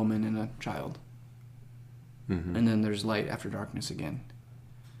meets a woman and a child. Mm-hmm. And then there's light after darkness again.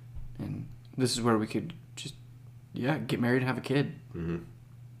 And this is where we could just, get married and have a kid. Mm-hmm.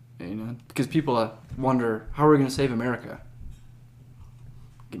 You know, because people wonder, how are we going to save America?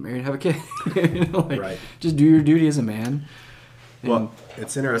 Get married and have a kid. You know, like, Right. Just do your duty as a man. And Well,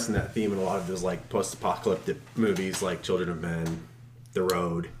 it's interesting that theme in a lot of those like post-apocalyptic movies, like Children of Men, The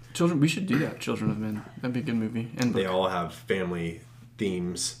Road. Children, we should do that. Children of Men. That'd be a good movie. And They all have family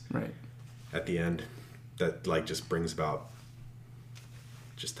themes right. at the end that like just brings about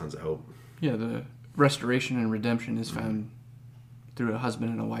just tons of hope. Yeah, the restoration and redemption is found through a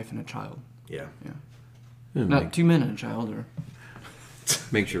husband and a wife and a child. Yeah. It Not two men and a child, or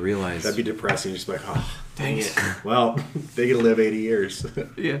makes you realize That'd be depressing. Just like, oh, dang Thanks. it. Well, they get to live 80 years.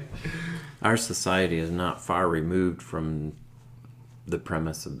 yeah, our society is not far removed from the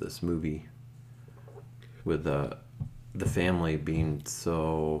premise of this movie, with the family being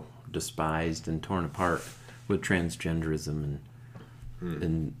so despised and torn apart with transgenderism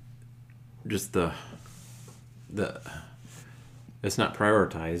and just the it's not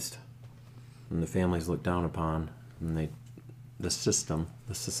prioritized, and the families looked down upon, and the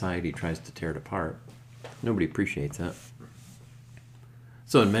society tries to tear it apart. Nobody appreciates it.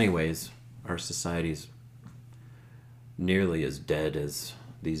 So in many ways, our society's nearly as dead as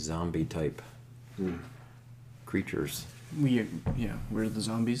these zombie type creatures. we're the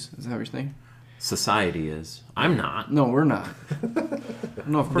zombies. Is that what you're saying? Society is. I'm not. No, we're not.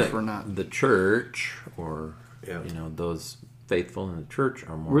 No, of course we're not. The church, or Yeah. those faithful in the church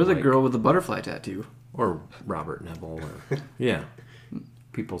are more. We're the like- girl with the butterfly tattoo. or Robert Neville, or yeah,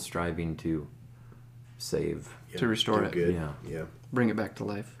 people striving to save. Yeah, To restore do it. Good. Yeah. Yeah. Bring it back to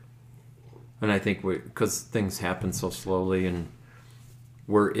life. And I think because things happen so slowly, and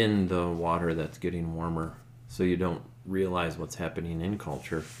we're in the water that's getting warmer, so you don't realize what's happening in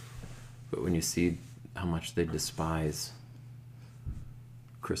culture. But when you see how much they despise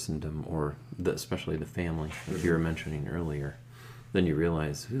Christendom, or especially the family, like you were mentioning earlier, then you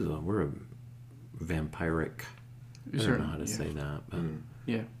realize we're a vampiric. I don't know how to say that, but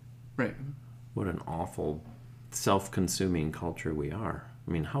Yeah, right. what an awful, self-consuming culture we are.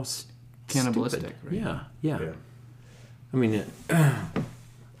 I mean, how Cannibalistic, stupid. right? Yeah. Yeah. I mean, I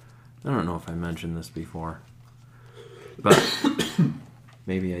don't know if I mentioned this before, but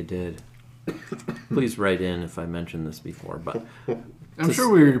maybe I did. Please write in if I mentioned this before. But I'm sure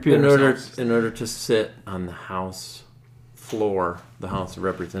we repeat ourselves. In order to sit on the House floor, the House of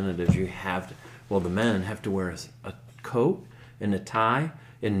Representatives, you have to. Well, the men have to wear a coat and a tie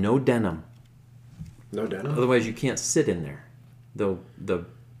and no denim. No denim. Otherwise, you can't sit in there. The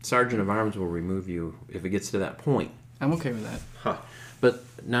sergeant of arms will remove you if it gets to that point. I'm okay with that. Huh. But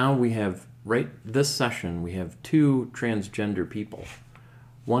now we have, this session, we have 2 transgender people.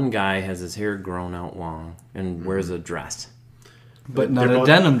 One guy has his hair grown out long and wears a dress. But not They're a both-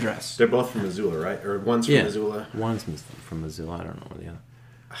 denim dress. They're both from Missoula, right? Or one's from Missoula. One's from Missoula. I don't know the other.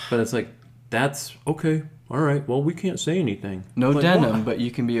 But it's like, that's okay. All right. Well, we can't say anything. No Like, denim, why? but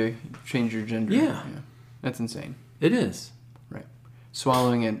you can be change your gender. Yeah. That's insane. It is. Right.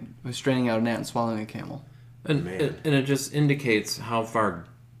 Swallowing it, straining out an ant and swallowing a camel. And Man. it just indicates how far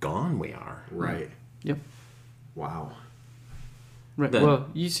gone we are. Right. Yep. Wow. Right. Then- Well,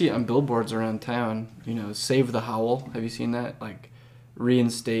 you see it on billboards around town. Save the howl. Have you seen that? Like,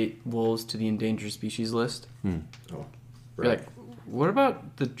 reinstate wolves to the endangered species list. Oh. You're Right. like, what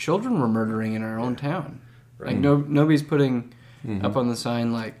about the children we're murdering in our own town? Right. Like, nobody's putting up on the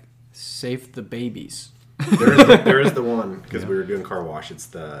sign like, save the babies. There is the one because we were doing car wash. It's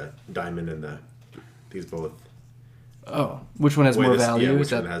the diamond and these both. Oh, which one has Wait, more this- value? Yeah, Is which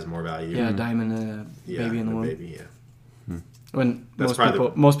that one has more value? yeah, a diamond and a Yeah, baby in the womb? baby. Yeah. When That's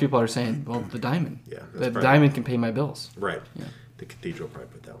probably most people are saying, well, the diamond. Yeah, that's The probably- diamond can pay my bills. Right. Yeah. The cathedral probably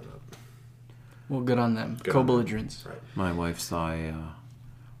put that one up. Well, good on them. Good on them. Co-belligerents. Right. My wife saw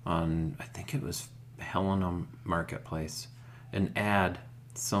on, I think it was Helena Marketplace, an ad.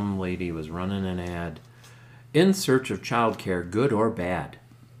 Some lady was running an ad. In search of childcare, good or bad.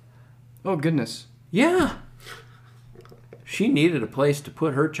 Oh, goodness. Yeah. She needed a place to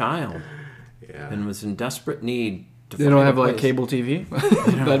put her child Yeah. and was in desperate need to They find don't a have, like, place. cable TV?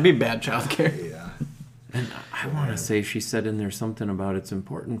 That'd be bad childcare. Yeah. And I want to say she said in there something about it's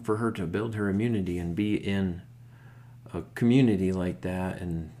important for her to build her immunity and be in a community like that.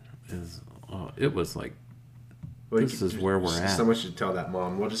 And it was like, Well, this is where we're at. Someone should tell that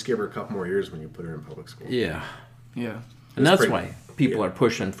mom. We'll just give her a couple more years when you put her in public school. yeah. Yeah. And that's pretty- why people yeah. are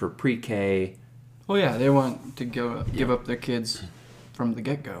pushing for pre-K. Oh, yeah, they want to give up their kids from the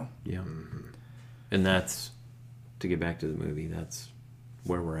get-go. Yeah. And that's, to get back to the movie, that's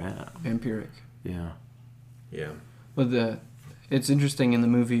where we're at. Vampiric. Yeah. Yeah. But it's interesting in the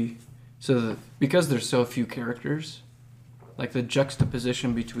movie, because there's so few characters, like the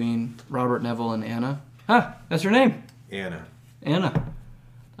juxtaposition between Robert Neville and Anna. Ah, that's her name, Anna. Anna.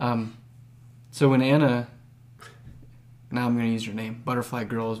 So when Anna, now I'm going to use her name. Butterfly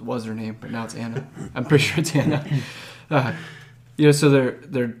Girl was her name, but now it's Anna. I'm pretty sure it's Anna. So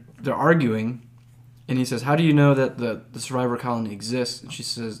they're arguing, and he says, "How do you know that the survivor colony exists?" And she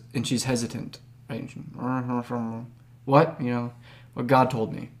says, and she's hesitant, right? And she, what? What God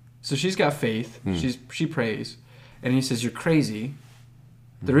told me. So she's got faith. She prays, and he says, "You're crazy.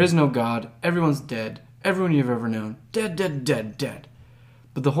 There is no God. Everyone's dead. Everyone you've ever known, dead, dead, dead, dead."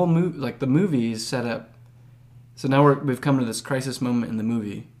 But the whole movie, like the movie, is set up. So now we've come to this crisis moment in the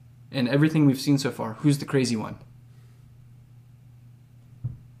movie, and everything we've seen so far. Who's the crazy one?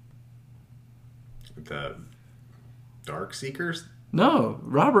 The Dark Seekers? No,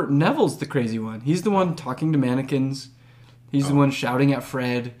 Robert Neville's the crazy one. He's the one talking to mannequins. He's the one shouting at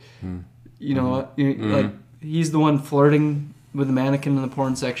Fred. Like he's the one flirting with the mannequin in the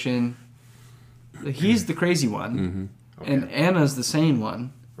porn section. He's the crazy one, Okay. and Anna's the sane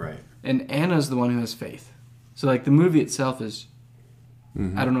one, Right. and Anna's the one who has faith. So like the movie itself is,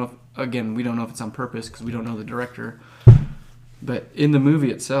 I don't know. We don't know if it's on purpose because we don't know the director. But in the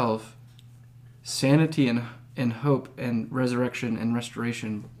movie itself, sanity and hope and resurrection and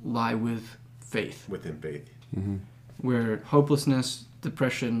restoration lie with faith. Within faith. Where hopelessness,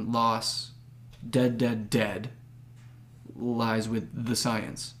 depression, loss, dead lies with the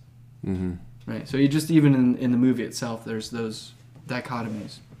science. Mm-hmm. Right? So you just, even in the movie itself, there's those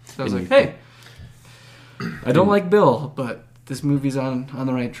dichotomies. So I was And like, hey, I don't like Bill, but this movie's on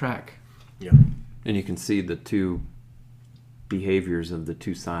the right track. Yeah. And you can see the two behaviors of the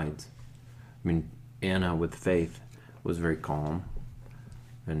two sides. I mean, Anna with faith was very calm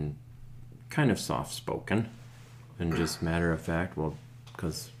and kind of soft-spoken and just matter of fact, well,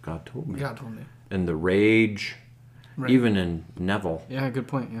 because God told me. God told me. And the rage, Right. even in Neville, Yeah, good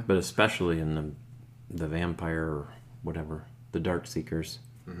point, yeah. but especially in the vampire or whatever, the Dark Seekers,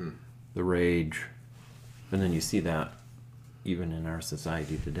 the rage. And then you see that even in our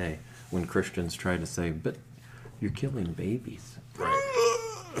society today when Christians try to say, but you're killing babies. Right.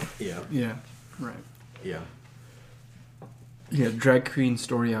 Yeah. Yeah, right. Yeah. Yeah, drag queen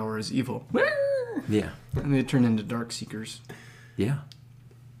story hour is evil. Yeah. And they turn into dark seekers. Yeah.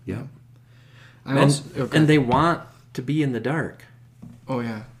 Yep. Okay. And they want to be in the dark. Oh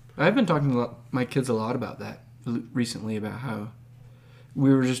yeah, I've been talking to my kids a lot about that recently, about how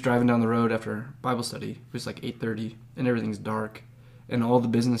we were just driving down the road after Bible study. It was like 8:30 and everything's dark, and all the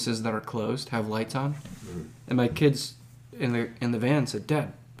businesses that are closed have lights on. Mm-hmm. And my kids in the van said,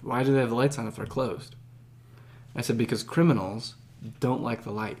 "Dad, why do they have the lights on if they're closed?" I said, "Because criminals don't like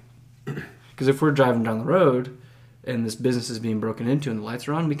the light. Because if we're driving down the road and this business is being broken into and the lights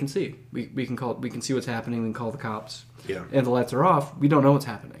are on, we can see. We can see what's happening. We can call the cops. Yeah. And if the lights are off, we don't know what's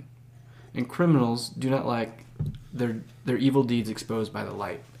happening. And criminals do not like their evil deeds exposed by the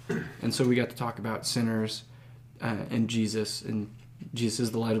light. And so we got to talk about sinners and Jesus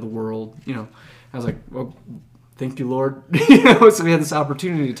is the light of the world. You know, I was like, well, thank you, Lord. So we had this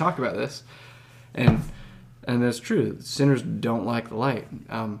opportunity to talk about this, and that's true. Sinners don't like the light.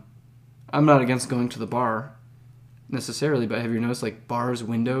 I'm not against going to the bar necessarily, but have you noticed like bars'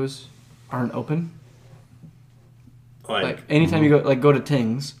 windows aren't open? Like anytime you go to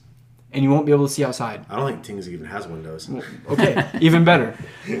Tings, and you won't be able to see outside. I don't think Tings even has windows. Okay, even better,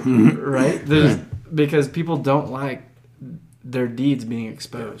 right? Because people don't like their deeds being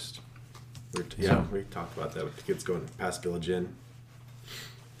exposed. We talked about that with the kids going past Village Inn.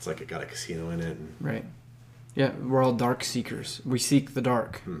 It's like it got a casino in it. Right. Yeah, we're all dark seekers. We seek the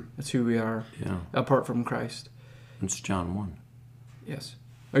dark. That's who we are. Yeah. Apart from Christ. It's John 1. Yes.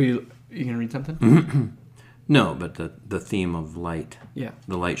 Are you going to read something? No, but the theme of light. Yeah.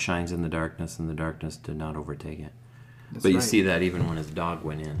 The light shines in the darkness, and the darkness did not overtake it. That's But you right. see that even when his dog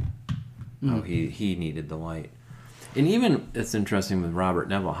went in, how he needed the light. And even, it's interesting with Robert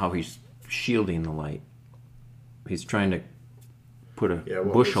Neville, how he's shielding the light. He's trying to put a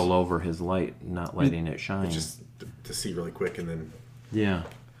bushel over his light, not letting it shine. Just to see really quick and then... Yeah.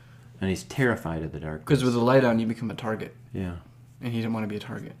 And he's terrified of the darkness. Because with the light on, you become a target. Yeah. And he didn't want to be a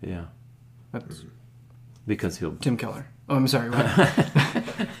target. Yeah. That's Because he'll... Tim Keller. Oh, I'm sorry.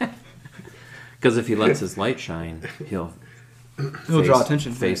 What? Because if he lets his light shine, he'll draw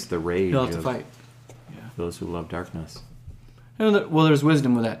attention. Face the rage He'll have to of fight. those who love darkness. Well, there's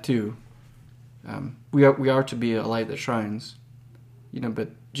wisdom with that too. We are to be a light that shines, but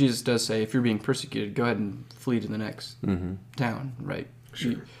Jesus does say, if you're being persecuted, go ahead and flee to the next town, right?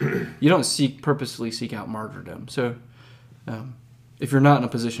 Sure. You don't purposely seek out martyrdom. So if you're not in a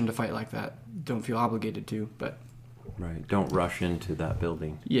position to fight like that, don't feel obligated to. But Right. Don't rush into that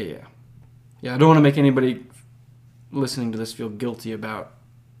building. yeah. I don't want to make anybody listening to this feel guilty about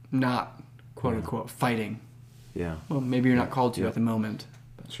not quote unquote fighting. Yeah. Well, maybe you're not called to Yeah. at the moment.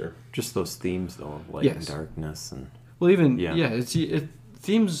 Sure. Just those themes, though, of light and darkness. And Well, even Yeah.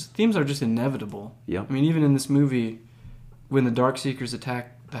 themes are just inevitable. Yep. I mean, even in this movie, when the Dark Seekers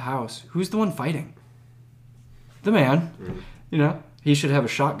attack the house, who's the one fighting? The man. He should have a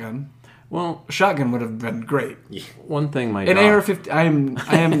shotgun. Well, A shotgun would have been great. one thing my An dog...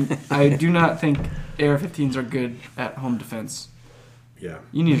 AR-15. I do not think AR-15s are good at home defense. Yeah.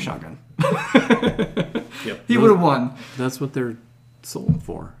 You need a shotgun. Yep. He would have won. That's what they're sold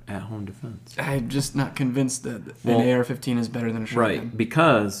for, at-home defense. I'm just not convinced that Well, an AR-15 is better than a shotgun. Right,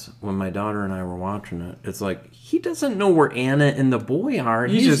 because when my daughter and I were watching it, it's like, he doesn't know where Anna and the boy are.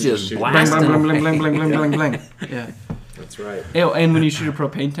 And he's just shooting. blasting Bling, bling, away. bling, bling, bling, bling, bling, bling. Yeah. That's right. And when you shoot a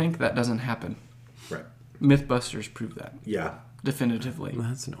propane tank, that doesn't happen. Right. Mythbusters prove that Yeah. definitively.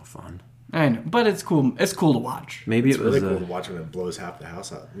 That's no fun. I know, but it's cool. It's cool to watch. Maybe It's it was really cool to watch when it blows half the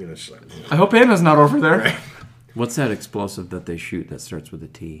house out. Just like... I hope Anna's not over there. Right. What's that explosive that they shoot that starts with a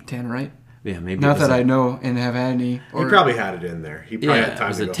T? Tannerite. Yeah, maybe. Not it was that I know and have any. He probably had it in there. He probably Yeah, had it time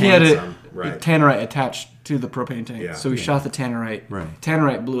was to a go He had find it, some. Right. Tannerite attached to the propane tank. Yeah. So he shot the Tannerite. Right.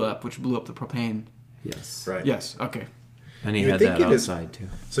 Tannerite blew up, which blew up the propane. Yes. Right. Yes. Okay. And he You had think that it is- outside, too.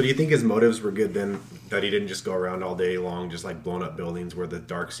 So do you think his motives were good then, that he didn't just go around all day long just like blowing up buildings where the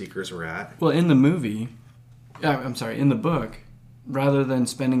Dark Seekers were at? Well, in the movie, in the book, rather than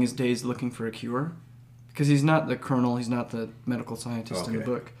spending his days looking for a cure, because he's not the colonel, he's not the medical scientist in the Okay.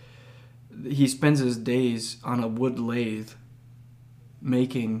 book, he spends his days on a wood lathe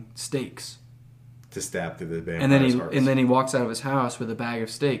making steaks. To stab through the vampire's And then hearts. he walks out of his house with a bag of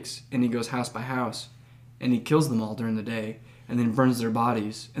steaks, and he goes house by house, and he kills them all during the day, and then burns their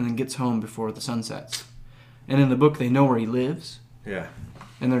bodies, and then gets home before the sun sets. And in the book, they know where he lives, Yeah.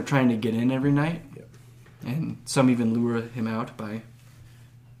 and they're trying to get in every night. Yep. And some even lure him out by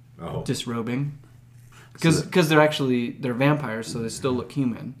Oh. disrobing, because they're vampires, so they still look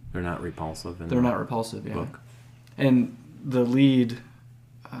human. They're not repulsive. In They're the not repulsive. Yeah. book. And the lead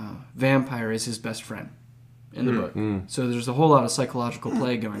vampire is his best friend in the book. So there's a whole lot of psychological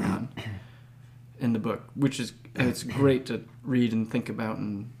play going on in the book, and it's great to read and think about,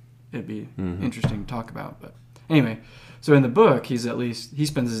 and it'd be interesting to talk about. But anyway, so in the book, he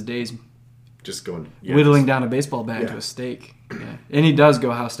spends his days Just going whittling down a baseball bat to Yeah. a stake. Yeah. And he does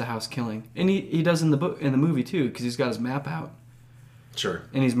go house to house killing. And he does in the movie too, because he's got his map out Sure.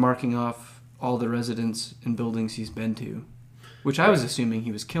 and he's marking off all the residents and buildings he's been to, which I was assuming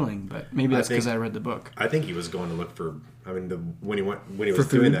he was killing, but maybe that's because I read the book. I think he was going to look for. I mean, when he For was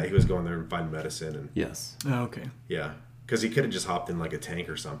doing food? that, he was going there and finding medicine and Yes. Oh, okay. yeah, because he could have just hopped in like a tank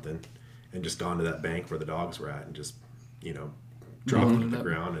or something and just gone to that bank where the dogs were at and just dropped them to the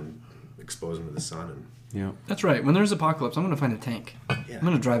ground and expose them to the sun and Yeah. That's right. When there's apocalypse, I'm going to find a tank. Yeah. I'm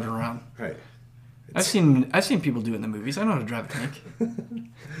going to drive it around. right. I've seen people do it in the movies. I know how to drive a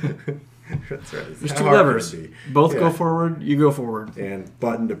tank. That's right. There's How two hard could levers. it be? Both go Yeah. forward. You go forward. And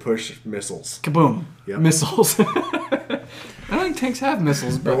button to push missiles Kaboom. Yep. Missiles. I don't think tanks have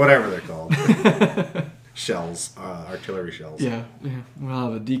missiles, or but whatever they're called. Shells, artillery shells. yeah. We'll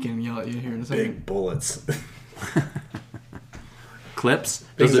have a deacon yell at you here in a second. Big bullets. Clips?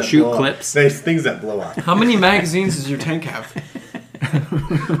 Things Does it that shoot blow up. clips? Things that blow up. How many magazines does your tank have?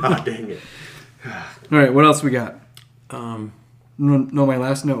 Ah, dang it. All right, what else we got? No, my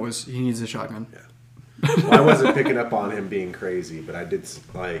last note was he needs a shotgun. Well, I wasn't picking up on him being crazy, but I did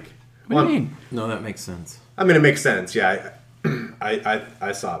like. What do you mean? No, that makes sense. I mean, it makes sense. Yeah,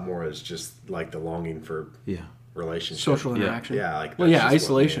 I saw it more as just like the longing for Yeah. relationship, Social Yeah. interaction. Yeah, like well, that's yeah, just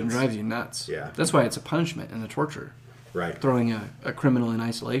what isolation it is. drives you nuts. Yeah. That's why it's a punishment and a torture. Right. Throwing a criminal in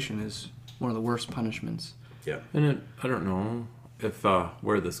isolation is one of the worst punishments. Yeah. And I don't know if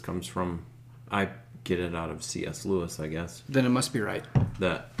where this comes from. I get it out of C.S. Lewis, I guess. Then it must be right.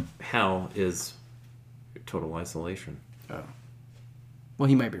 That hell is total isolation. Oh. Well,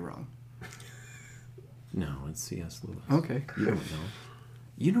 he might be wrong. No, it's C.S. Lewis. Okay. You don't know.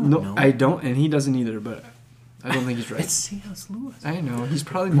 You don't No, know. I don't, and he doesn't either, but I don't think he's right. It's C.S. Lewis. I know. He's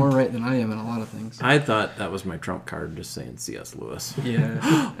probably more right than I am in a lot of things. I thought that was my trump card, just saying C.S. Lewis.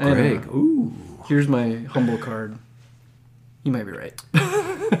 Yeah. I know. Greg. Ooh. Here's my humble card. You might be right.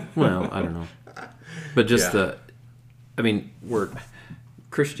 Well, I don't know. But just Yeah.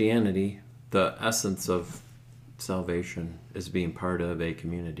 Christianity, the essence of salvation is being part of a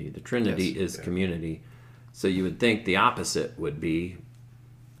community. The Trinity Yes. is community. So you would think the opposite would be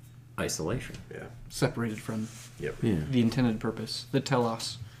isolation. Yeah. Separated from Yep. Yeah. the intended purpose, the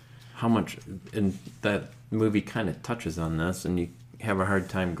telos. How much, and that movie kind of touches on this, and you have a hard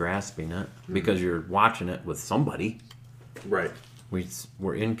time grasping it because you're watching it with somebody. Right.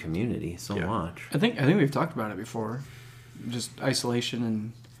 We're in community so Yeah. much. I think we've talked about it before. Just isolation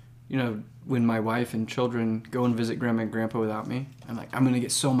and, when my wife and children go and visit grandma and grandpa without me, I'm like, I'm going to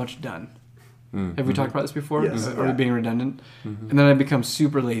get so much done. Mm-hmm. Have we talked about this before? Yes. Are we Yeah. being redundant? And then I become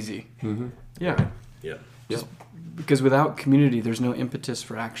super lazy. Mm-hmm. Yeah. Yeah. Yep. Because without community, there's no impetus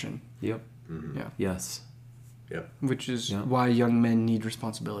for action. Yep. Yeah. Yes. Yep. Which is Yeah. why young men need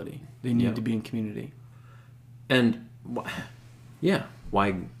responsibility. They need Yeah. to be in community. And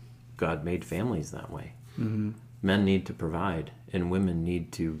why God made families that way. Mm-hmm. Men need to provide, and women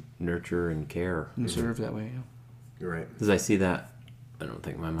need to nurture and care. And serve that way. Yeah. You're right. Because I see that, I don't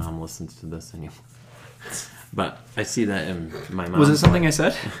think my mom listens to this anymore. But I see that in my mom. Was it something I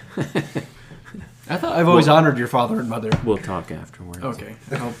said? I thought I've always honored your father and mother. We'll talk afterwards. Okay,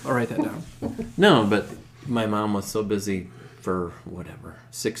 I'll write that down. No, but my mom was so busy for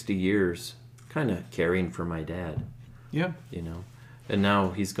 60 years, kind of caring for my dad, Yeah. And now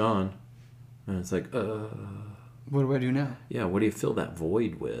he's gone. And it's like, What do I do now? yeah, what do you fill that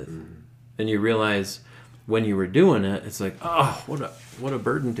void with? And you realize when you were doing it, it's like, oh, what a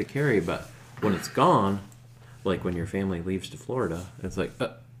burden to carry. But when it's gone, like when your family leaves to Florida, it's like,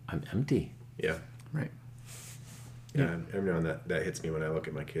 I'm empty. Yeah. Right. Yeah. Every now and then that hits me when I look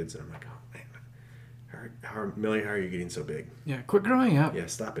at my kids and I'm like, oh man, Millie, how are you getting so big? Yeah. Quit growing up. Yeah,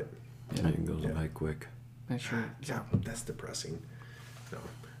 stop it. Yeah. It goes by quick. That's sure. Yeah, that's depressing. No.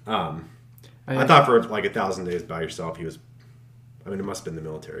 I thought for like 1,000 days by yourself, he was. I mean, it must have been the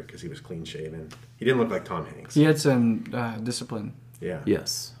military because he was clean shaven. He didn't look like Tom Hanks. He had some discipline. Yeah.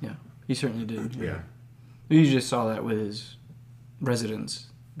 Yes. Yeah. He certainly did. Yeah. You just saw that with his residents,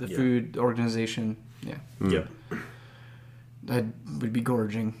 the Yeah. food organization. Yeah. Yep. That would be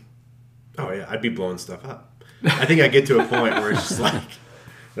gorging. Oh yeah, I'd be blowing stuff up. I think I get to a point where it's just like,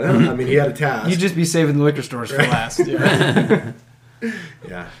 well, I mean, he had a task. You'd just be saving the liquor stores for last. Yeah.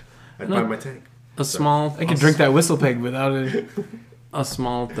 Yeah. I'd find my tank. A small. I could drink that whistle peg without it. A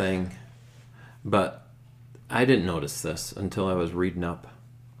small thing, but I didn't notice this until I was reading up,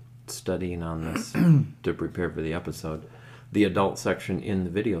 studying on this to prepare for the episode. The adult section in the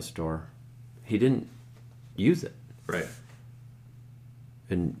video store, he didn't use it. Right.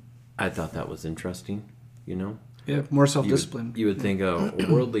 And I thought that was interesting, you know? Yeah, more self-discipline. You would think a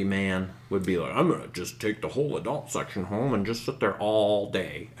worldly man would be like, I'm going to just take the whole adult section home and just sit there all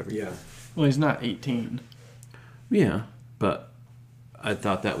day. Yeah. Well, he's not 18. Yeah, but I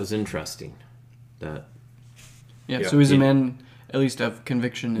thought that was interesting. That Yeah, Yeah. so he's a man at least of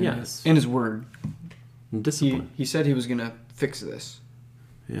conviction in, Yes. in his word. discipline. He said he was going to fix this.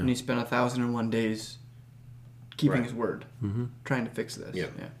 Yeah. And he spent 1,001 days keeping Right. his word, trying to fix this. Yeah.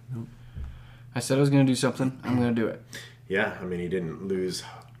 I said I was going to do something. I'm going to do it. Yeah, I mean, he didn't lose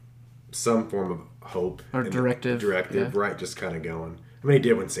some form of hope. Or and directive, yeah. right, just kind of going. I mean, he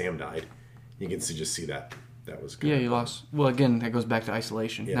did when Sam died. You can just see that. That was Yeah, he lost. Well, again, that goes back to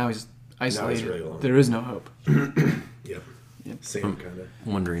isolation. Yeah. Now he's isolated. really alone. There is no hope. Yep. Yep. Sam kind of.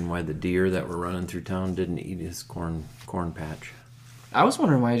 Wondering why the deer that were running through town didn't eat his corn patch. I was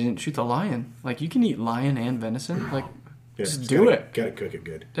wondering why I didn't shoot the lion. Like, you can eat lion and venison. Like, Yeah, just it's do gotta- it. Gotta cook it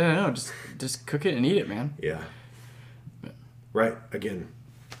good. I don't know. Just cook it and eat it, man. Yeah. Right. Again,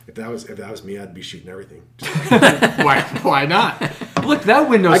 if that was me, I'd be shooting everything. Why not? Look, that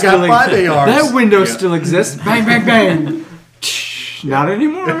window I still got 5 ARs. That window Yeah. still exists. Bang, bang, bang. Not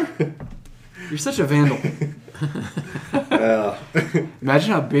anymore. You're such a vandal.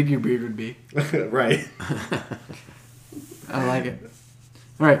 Imagine how big your beard would be. Right. I like it.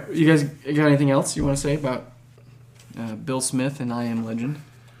 All right, you guys got anything else you want to say about Bill Smith and I Am Legend?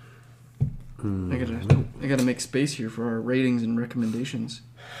 I gotta make space here for our ratings and recommendations.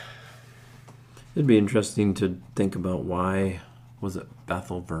 It'd be interesting to think about why was it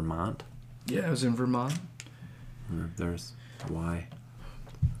Bethel, Vermont? Yeah, I was in Vermont. I wonder if there's why.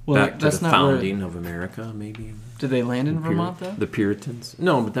 Well, Back to that's the not founding of America, maybe. Did they land in The Vermont though? The Puritans.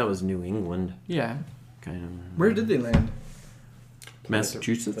 No, but that was New England, Yeah. kind of. Where did they land?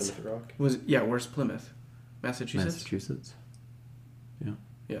 Massachusetts. Plymouth Rock. Where's Plymouth? Massachusetts? Massachusetts. Yeah.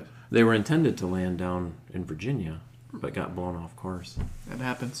 Yeah, They were intended to land down in Virginia, but got blown off course. that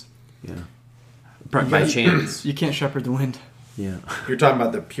happens. Yeah. By chance. You can't shepherd the wind. Yeah. You're talking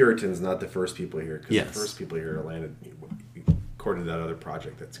about the Puritans, not the first people here. Because Yes. the first people here landed according to that other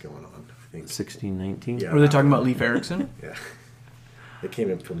project that's going on. I think. 1619. Yeah. Were they talking about Leif Erikson? Yeah. They came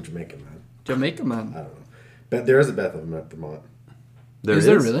in from Jamaica, man. Jamaica, I man. don't know. But there is a Bethel, Vermont. Is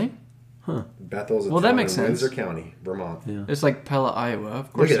there really? Bethel's a Well, that town makes in sense. Windsor County, Vermont. Yeah. It's like Pella, Iowa.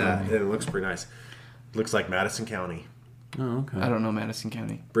 Of course. Look at so. that. And it looks pretty nice. Looks like Madison County. Oh, okay. I don't know Madison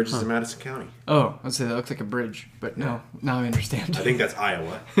County. Bridges in Madison County. Oh, I'd say that looks like a bridge, but no. Now I understand. I think that's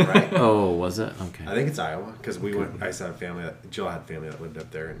Iowa, right? Oh, was it? Okay. I think it's Iowa because we went. I saw a family. Jill had family that lived up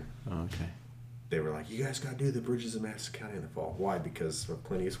there, and Oh, okay. they were like, "You guys got to do the bridges in Madison County in the fall." Why? Because of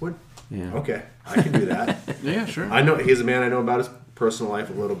Clint Eastwood. Yeah. Okay, I can do that. Yeah, sure. I know he's a man. I know about his personal life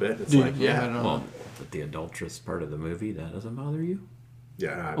a little bit. It's Dude, like, yeah, I don't know. Well, but the adulterous part of the movie, that doesn't bother you?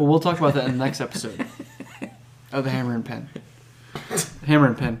 yeah. Well, we'll talk about that in the next episode. Oh, the Hammer and Pen. Hammer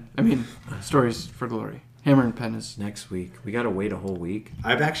and Pen. I mean, Stories for Glory. Hammer and Pen is... Next week. We gotta wait a whole week.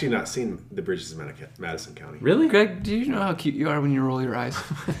 I've actually not seen the bridges in Madison County. Really? Greg, do you know how cute you are when you roll your eyes?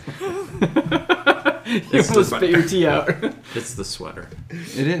 you It's almost the- spit your tea out. It's the sweater.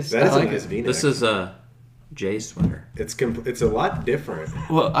 It is. That I is like a nice it. V-neck. This is a Jay sweater. It's a lot different.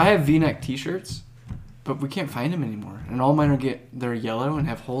 Well, I have V-neck T-shirts, but we can't find them anymore. And all mine they're yellow and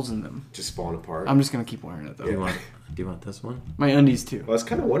have holes in them. Just falling apart. I'm just going to keep wearing it, though. Do you want this one? My undies, too. Well, I was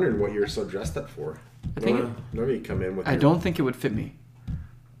kind of wondering what you were so dressed up for. I think Normally you come in with. I don't think it would fit me.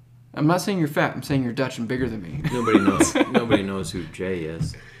 I'm not saying you're fat. I'm saying you're Dutch and bigger than me. Nobody knows. Nobody knows who Jay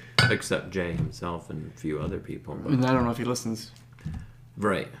is, except Jay himself and a few other people. And I don't know if he listens.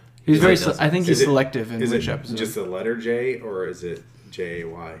 Right. He's Yeah, very. he does. I think he's Is it- selective in Is which it episode. just the letter J or is it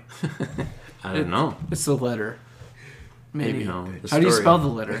J-A-Y? I don't know. It's the letter. Maybe. Maybe no. The How do you story- spell the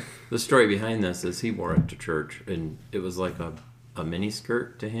letter? The story behind this is he wore it to church, and it was like a mini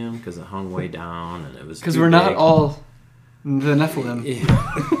skirt to him because it hung way down, and it was Because too we're not big. all the Nephilim.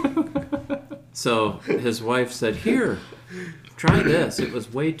 Yeah. So his wife said, "Here, try this." It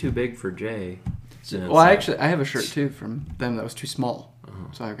was way too big for Jay. And Well, it's I have a shirt too from them that was too small,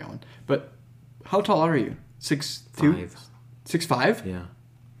 so I got one. But how tall are you? 6'2"? 5. 6'5"? Yeah.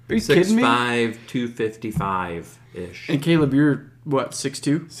 Are you kidding me? 6'5", 255 ish. And Caleb, you're what?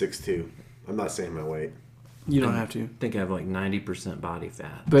 6'2"? 6'2". I'm not saying my weight. You don't have to. I think I have like 90% body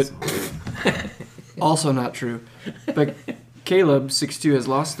fat. But- so. Also not true. But Caleb, 6'2", has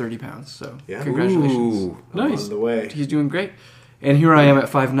lost 30 pounds. So Yeah. congratulations. Ooh. I'm Nice. on the way. He's doing great. And here I am at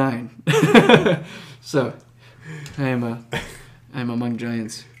 5'9". So I'm among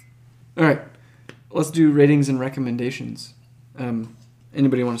giants. All right, let's do ratings and recommendations.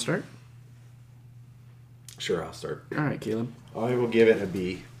 Anybody want to start? Sure, I'll start. All right, Caleb. I will give it a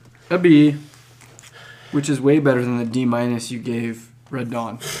B. A B, which is way better than the D- you gave Red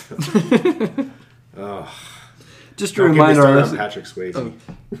Dawn. Oh, Just to don't get me remind our started on listeners. Patrick Swayze.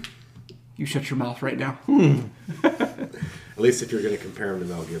 Oh. You shut your mouth right now. At least if you're going to compare him to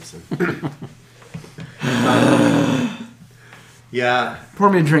Mel Gibson. Yeah, Pour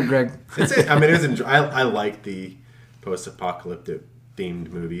me a drink, Greg. I mean, I like the post-apocalyptic themed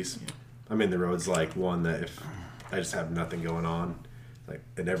movies. I mean, The Road's like one that if I just have nothing going on, like,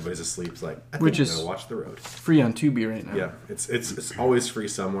 and everybody's asleep, it's like I think Which I'm is- gonna watch The Road. Free on Tubi right now. Yeah, it's always free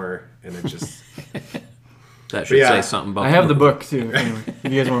somewhere, and it just That should yeah. say something about I have the book too. Anyway,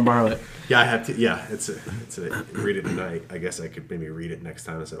 if you guys want to borrow it. yeah, I have to. Yeah, it's a read it tonight. I guess I could maybe read it next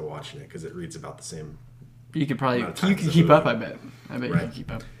time instead of watching it because it reads about the same. You could probably Amount of you times could as keep a up. I movie. bet. I bet you Right. can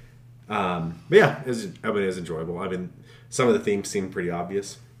keep up. But yeah, it was enjoyable. I mean, some of the themes seemed pretty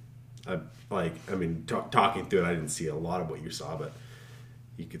obvious. Talking through it, I didn't see a lot of what you saw, but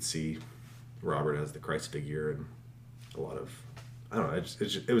you could see Robert as the Christ figure and a lot of, I don't know.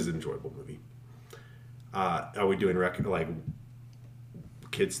 It was an enjoyable movie. Are we doing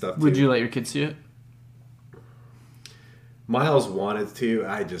kid stuff too? Would you let your kids see it? Miles wanted to.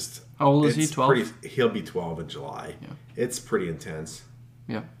 How old is he? it's 12? He'll be 12 in July. Yeah. It's pretty intense.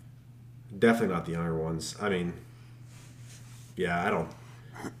 Yeah. Definitely not the younger ones. I mean, yeah,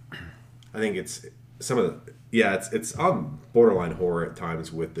 I think it's some of the. Yeah, it's on borderline horror at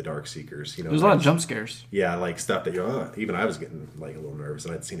times with the Dark Seekers. You know, There's a lot of jump scares. Yeah, like stuff that even I was getting like a little nervous,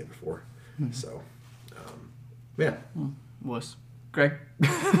 and I'd seen it before. Mm-hmm. So, yeah, Wuss. Greg?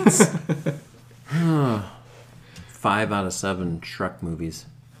 5 out of 7 Shrek movies.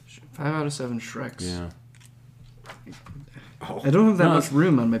 5 out of 7 Shreks. Yeah, oh, I don't have that No, much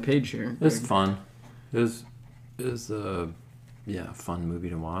room on my page here. it's Greg. fun. It was a fun movie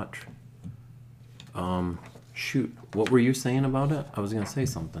to watch. Shoot, what were you saying about it? I was gonna say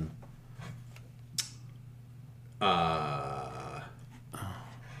something.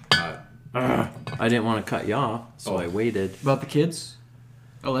 I didn't want to cut you off, so I waited. About the kids?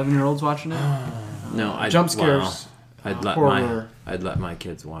 11-year-olds watching it? No, I Jump scares. Horror. I'd let my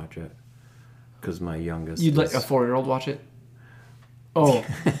kids watch it because my youngest. You'd let is- a 4-year-old watch it? Oh.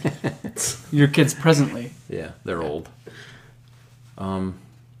 Your kids presently. Yeah, they're old.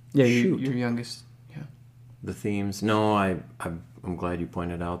 Yeah, Shoot. your youngest. Yeah. The themes. No, I'm glad you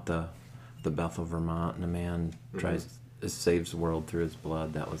pointed out the Bethel, Vermont, and a man saves the world through his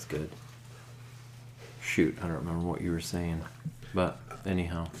blood. That was good. Shoot, I don't remember what you were saying, but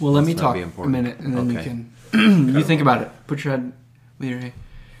anyhow. Well, let me must not talk be a important. minute, and then Okay. you can. You think about it. Put your head with your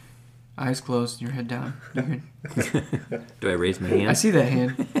eyes closed, your head down. You're good. Do I raise my hand? I see that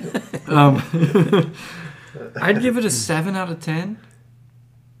hand. I'd give it a 7 out of 10.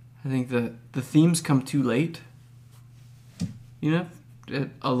 I think the themes come too late. You know,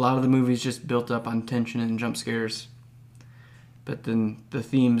 a lot of the movies just built up on tension and jump scares, but then the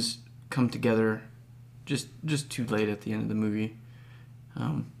themes come together just too late at the end of the movie.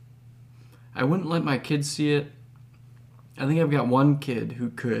 I wouldn't let my kids see it. I think I've got one kid who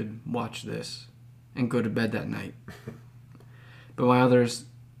could watch this and go to bed that night. But my others,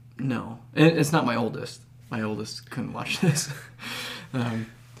 no. It's not my oldest. My oldest couldn't watch this.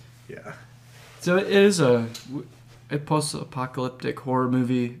 yeah. So it is a post-apocalyptic horror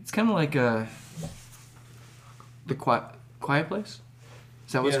movie. It's kind of like the Quiet Place.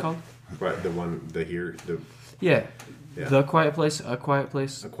 Is that what Yeah. it's called? Right, Yeah. Yeah. The Quiet Place, A Quiet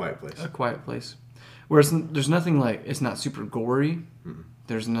Place, A Quiet Place. A Quiet Place. Where there's nothing like, it's not super gory.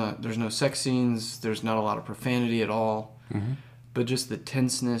 There's no sex scenes. There's not a lot of profanity at all. But just the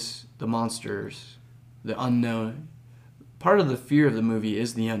tenseness, the monsters, the unknown. Part of the fear of the movie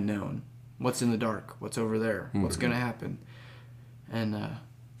is the unknown. What's in the dark? What's over there? What's going to happen? And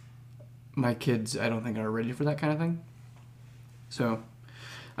my kids, I don't think, are ready for that kind of thing. So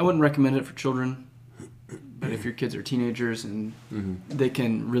I wouldn't recommend it for children. But if your kids are teenagers and they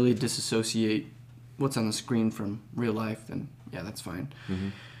can really disassociate what's on the screen from real life, then yeah, that's fine.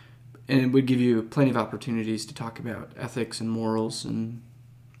 And it would give you plenty of opportunities to talk about ethics and morals, and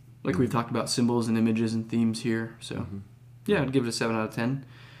like we've talked about symbols and images and themes here. So yeah, I'd give it a 7 out of 10.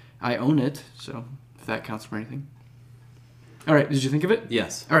 I own it, so if that counts for anything. All right, did you think of it?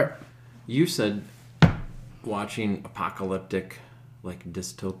 Yes. All right. You said watching apocalyptic, like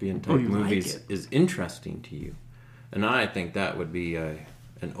dystopian type Oh, you like movies it. is interesting to you, and I think that would be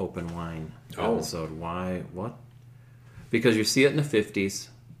an open line episode. Why? What? Because you see it in the 50s,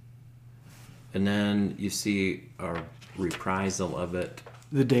 and then you see a reprisal of it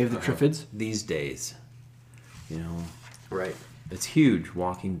The Day of the Triffids. these days. You know, Right. it's huge.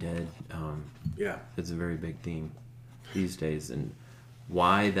 Walking Dead. Yeah. It's a very big theme. these days, and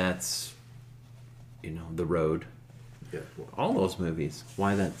why that's, The Road, Yeah. all those movies.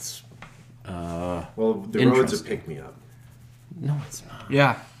 Why that's Well, The Road's a Interesting. pick-me-up. no, it's not.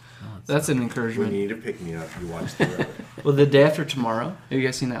 Yeah, that's an When encouragement. you need a pick-me-up, you watch The Road. Well, The Day After Tomorrow. Have you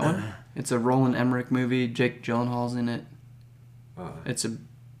guys seen that one? It's a Roland Emmerich movie. Jake Gyllenhaal's in it.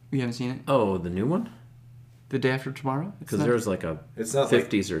 You haven't seen it? Oh, the new one? The Day After Tomorrow? It's Because not- there's like a It's not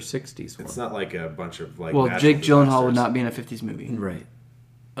 50s or 60s one. It's not like a bunch of like. Well, natural Jake Gyllenhaal would disasters. not be in a 50s movie. Right.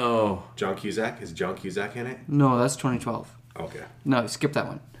 Oh, John Cusack? Is John Cusack in it? No, that's 2012. Okay, No, skip that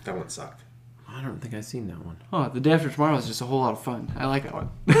one. that one sucked. I don't think I've seen that one. Oh, The Day After Tomorrow is just a whole lot of fun. I like that one.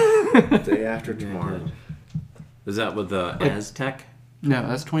 Day After Yeah, Tomorrow. good. Is that with the Aztec? No,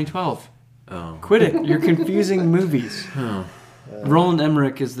 that's 2012. Oh. Quit it. You're confusing movies. Oh. Roland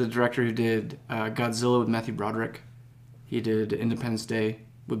Emmerich is the director who did Godzilla with Matthew Broderick. He did Independence Day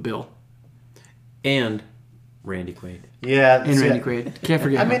with Bill. And Randy Quaid. Yeah, And Randy Quaid. Can't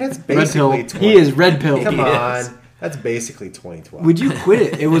forget I him. mean, it's Red Pill. basically He is Red Pill. Come He is. on, that's basically 2012. Would you quit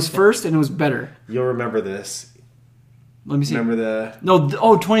it? It was first and it was better. You'll remember this. Let me see. Remember the? No,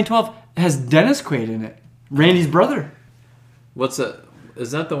 2012 has Dennis Quaid in it. Randy's brother. What's that?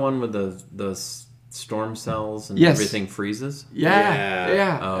 Is that the one with the storm cells and Yes. everything freezes? Yeah.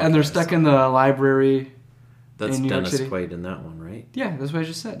 Yeah. Oh, And they're okay. stuck in the library. That's In New York Dennis City. Quaid in that one, right? Yeah, that's what I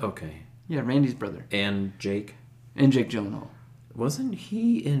just said. Okay. Yeah, Randy's brother. And Jake. And Jake Gyllenhaal. Wasn't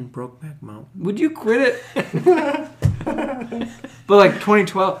he in Brokeback Mountain? Would you quit it? But like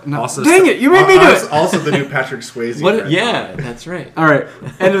 2012. No. Also, Dang it! You made me do it. Also, the new Patrick Swayze. What- Red Yeah, Mountain. that's right. All right,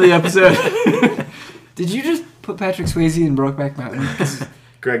 end of the episode. Did you just put Patrick Swayze in Brokeback Mountain? 'Cause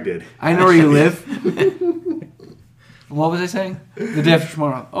Greg did. I know where you live. What was I saying? The Day After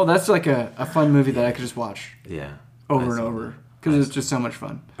Tomorrow. Oh, that's like a fun movie that I could just watch Yeah. over I and saw over that. because it's just so much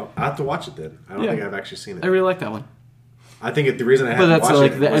fun. Oh, I have to watch it then. I don't Yeah. think I've actually seen it. I really like that one. I think the reason I But haven't that's watched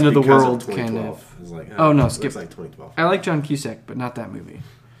like it the was end of the because world 2012. kind I was like, Oh, no, it skip. looks like 2012. I like John Cusack, but not that movie.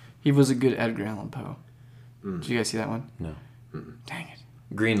 He was a good Edgar Allan Poe. Did you guys see that one? No. Dang it.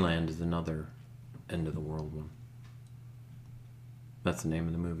 Greenland is another end of the world one. That's the name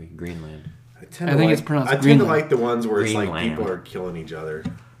of the movie, Greenland. I think it's pronounced I tend Greenland. to like the ones where it's like Greenland. people are killing each other.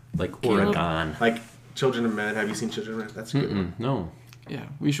 Like Caleb? Oregon. Like Children of Men. Have you seen Children of Men? That's a good one. No. Yeah,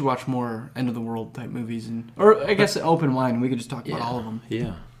 we should watch more end of the world type movies, or I guess open line. We could just talk about all of them.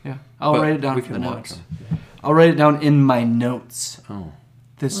 Yeah. Yeah, I'll But write it down we for the can watch notes. them. I'll write it down in my notes. Oh.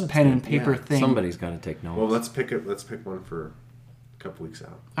 This Well, that's pen and good. paper Yeah, thing. Somebody's got to take notes. Well, let's pick it. Let's pick one for a couple weeks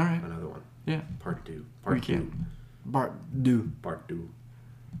out. All right. Another one. Yeah. Part 2. We Part 2. can. Bart do. Part 2.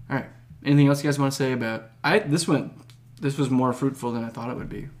 All right. Anything else you guys want to say about? This was more fruitful than I thought it would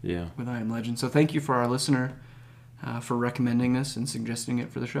be Yeah. with I Am Legend. So thank you for our listener for recommending this and suggesting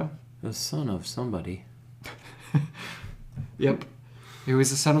it for the show. The son of somebody. Yep. He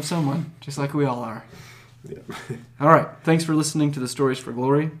was the son of someone, just like we all are. Yeah. All right. Thanks for listening to the Stories for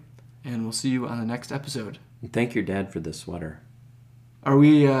Glory, and we'll see you on the next episode. And thank your dad for the sweater. Are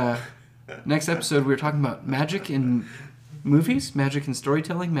we, next episode, we were talking about magic in movies, magic in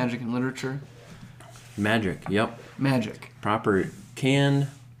storytelling, magic in literature, Magic. Yep. magic. Proper. Can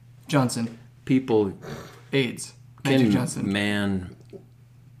Johnson, people, AIDS, Magic can Johnson. man,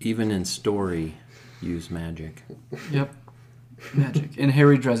 even in story, use magic? Yep. Magic. And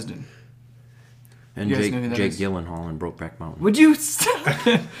Harry Dresden. And You guys know who that Jake is? Gyllenhaal in Brokeback Mountain. Would you stay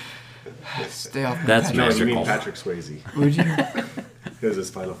off my That's Patrick? No, you mean Magical. Patrick Swayze. Would you? It was his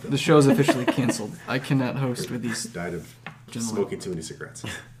final film. The show is officially canceled. I cannot host with these. Died of Gentlemen. smoking too many cigarettes.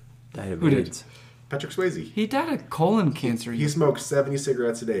 Died of Who did? AIDS. Patrick Swayze. He died of colon cancer. He smoked 70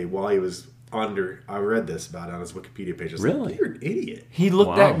 cigarettes a day while he was under. I read this about it on his Wikipedia page. I was Really? Like, you're an idiot. He looked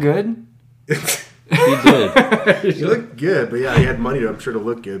Wow. that good? He did. He looked good, but yeah, he had money, I'm sure, to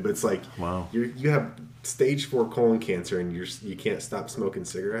look good. But it's like, Wow. you have stage 4 colon cancer and you can't stop smoking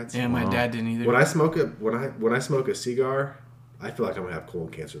cigarettes. Yeah, my dad didn't either. When I smoke a cigar, I feel like I'm gonna have colon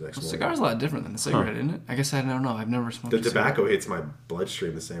cancer the next morning. Cigar's a lot different than a cigarette, isn't it? I guess I don't know. I've never smoked The a cigarette. tobacco hits my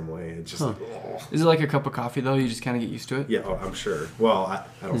bloodstream the same way. It's just like, oh. Is it like a cup of coffee, though? You just kind of get used to it? Yeah, oh, I'm sure. Well, I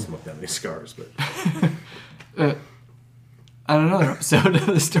don't smoke that many cigars, but On another episode of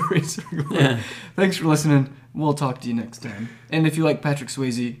the Stories for Glory. Yeah. Thanks for listening. We'll talk to you next time. And if you like Patrick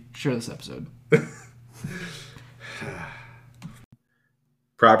Swayze, share this episode.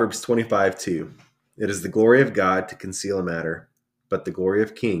 Proverbs 25:2. It is the glory of God to conceal a matter, but the glory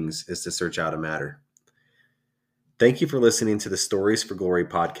of kings is to search out a matter. Thank you for listening to the Stories for Glory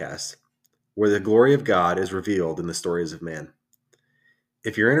podcast, where the glory of God is revealed in the stories of man.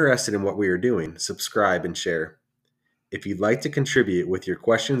 If you're interested in what we are doing, subscribe and share. If you'd like to contribute with your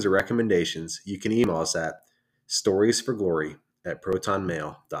questions or recommendations, you can email us at Stories for Glory at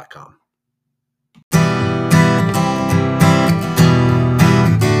protonmail.com.